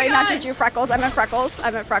 I'm Oh sorry, my not God. Juju, Freckles. I meant Freckles. I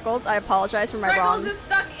meant Freckles. I apologize for my Freckles wrong. is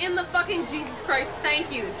stuck in the fucking Jesus Christ.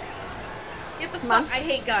 Thank you. Get the Come on. fuck. I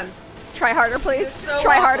hate guns. Try harder, please. You're so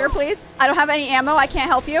Try awful. harder, please. I don't have any ammo. I can't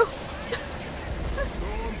help you.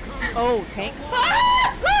 Oh, tank.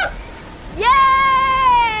 Ah! Woo! Yay!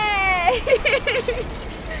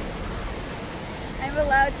 I'm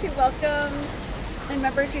allowed to welcome the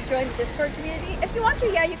members who joined the Discord community. If you want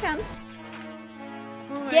to, yeah, you can.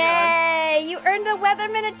 Oh my Yay! You earned the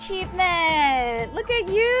Weatherman achievement! Look at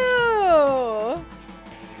you! God.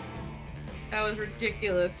 That was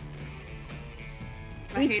ridiculous.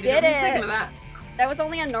 I We hated did every it. second of that. That was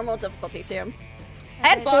only on normal difficulty, too. I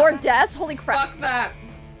had 4 deaths? Holy crap. Fuck that.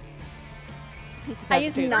 I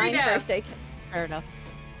used That's 9 deaths. first aid kits. Fair enough.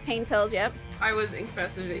 Pain pills, yep. I was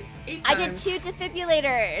incapacitated 8 I did times. 2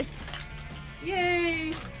 defibrillators.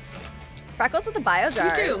 Yay. Freckles with the bio Me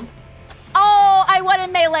jars. too. Oh, I won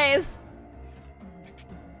in melees.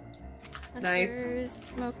 Nice. Hunters,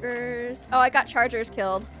 smokers. Oh, I got chargers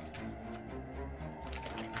killed.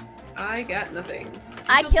 I got nothing.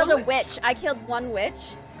 I Killed killed a one witch. I killed 1 witch.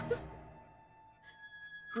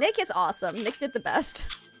 Nick is awesome. Nick did the best.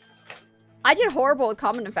 I did horrible with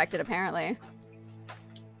common infected, apparently.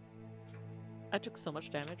 I took so much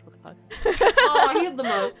damage. What the fuck? Oh, I healed the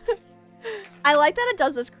most. I like that it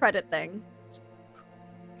does this credit thing.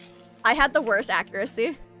 I had the worst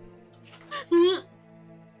accuracy.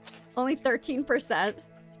 Only 13%.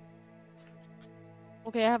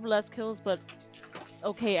 Okay, I have less kills, but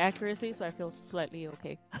okay accuracy, so I feel slightly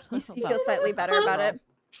okay. You feel slightly better about it.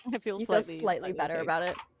 I feel You feel slightly, slightly better okay. about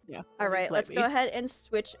it. Yeah. All right, let's go ahead and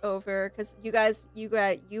switch over because you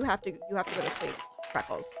have to go to sleep,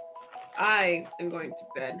 Freckles. I am going to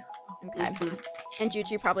bed. Okay. Mhm. And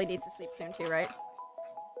Juju probably needs to sleep soon too, right?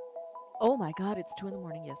 Oh my god, it's 2 in the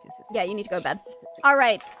morning. Yes, yes, yes. Yeah, you need to go to bed. All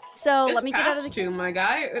right. So It's let me get out of the. past 2, my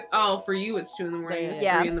guy. Oh, for you it's 2 in the morning. It's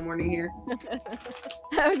Yeah. 3 in the morning here.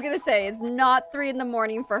 I was gonna say it's not 3 in the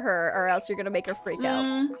morning for her, or else you're gonna make her freak out.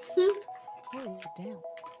 Mhm. Holy damn.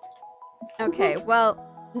 Okay. Well,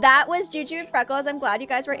 that was Juju and Freckles. I'm glad you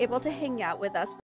guys were able to hang out with us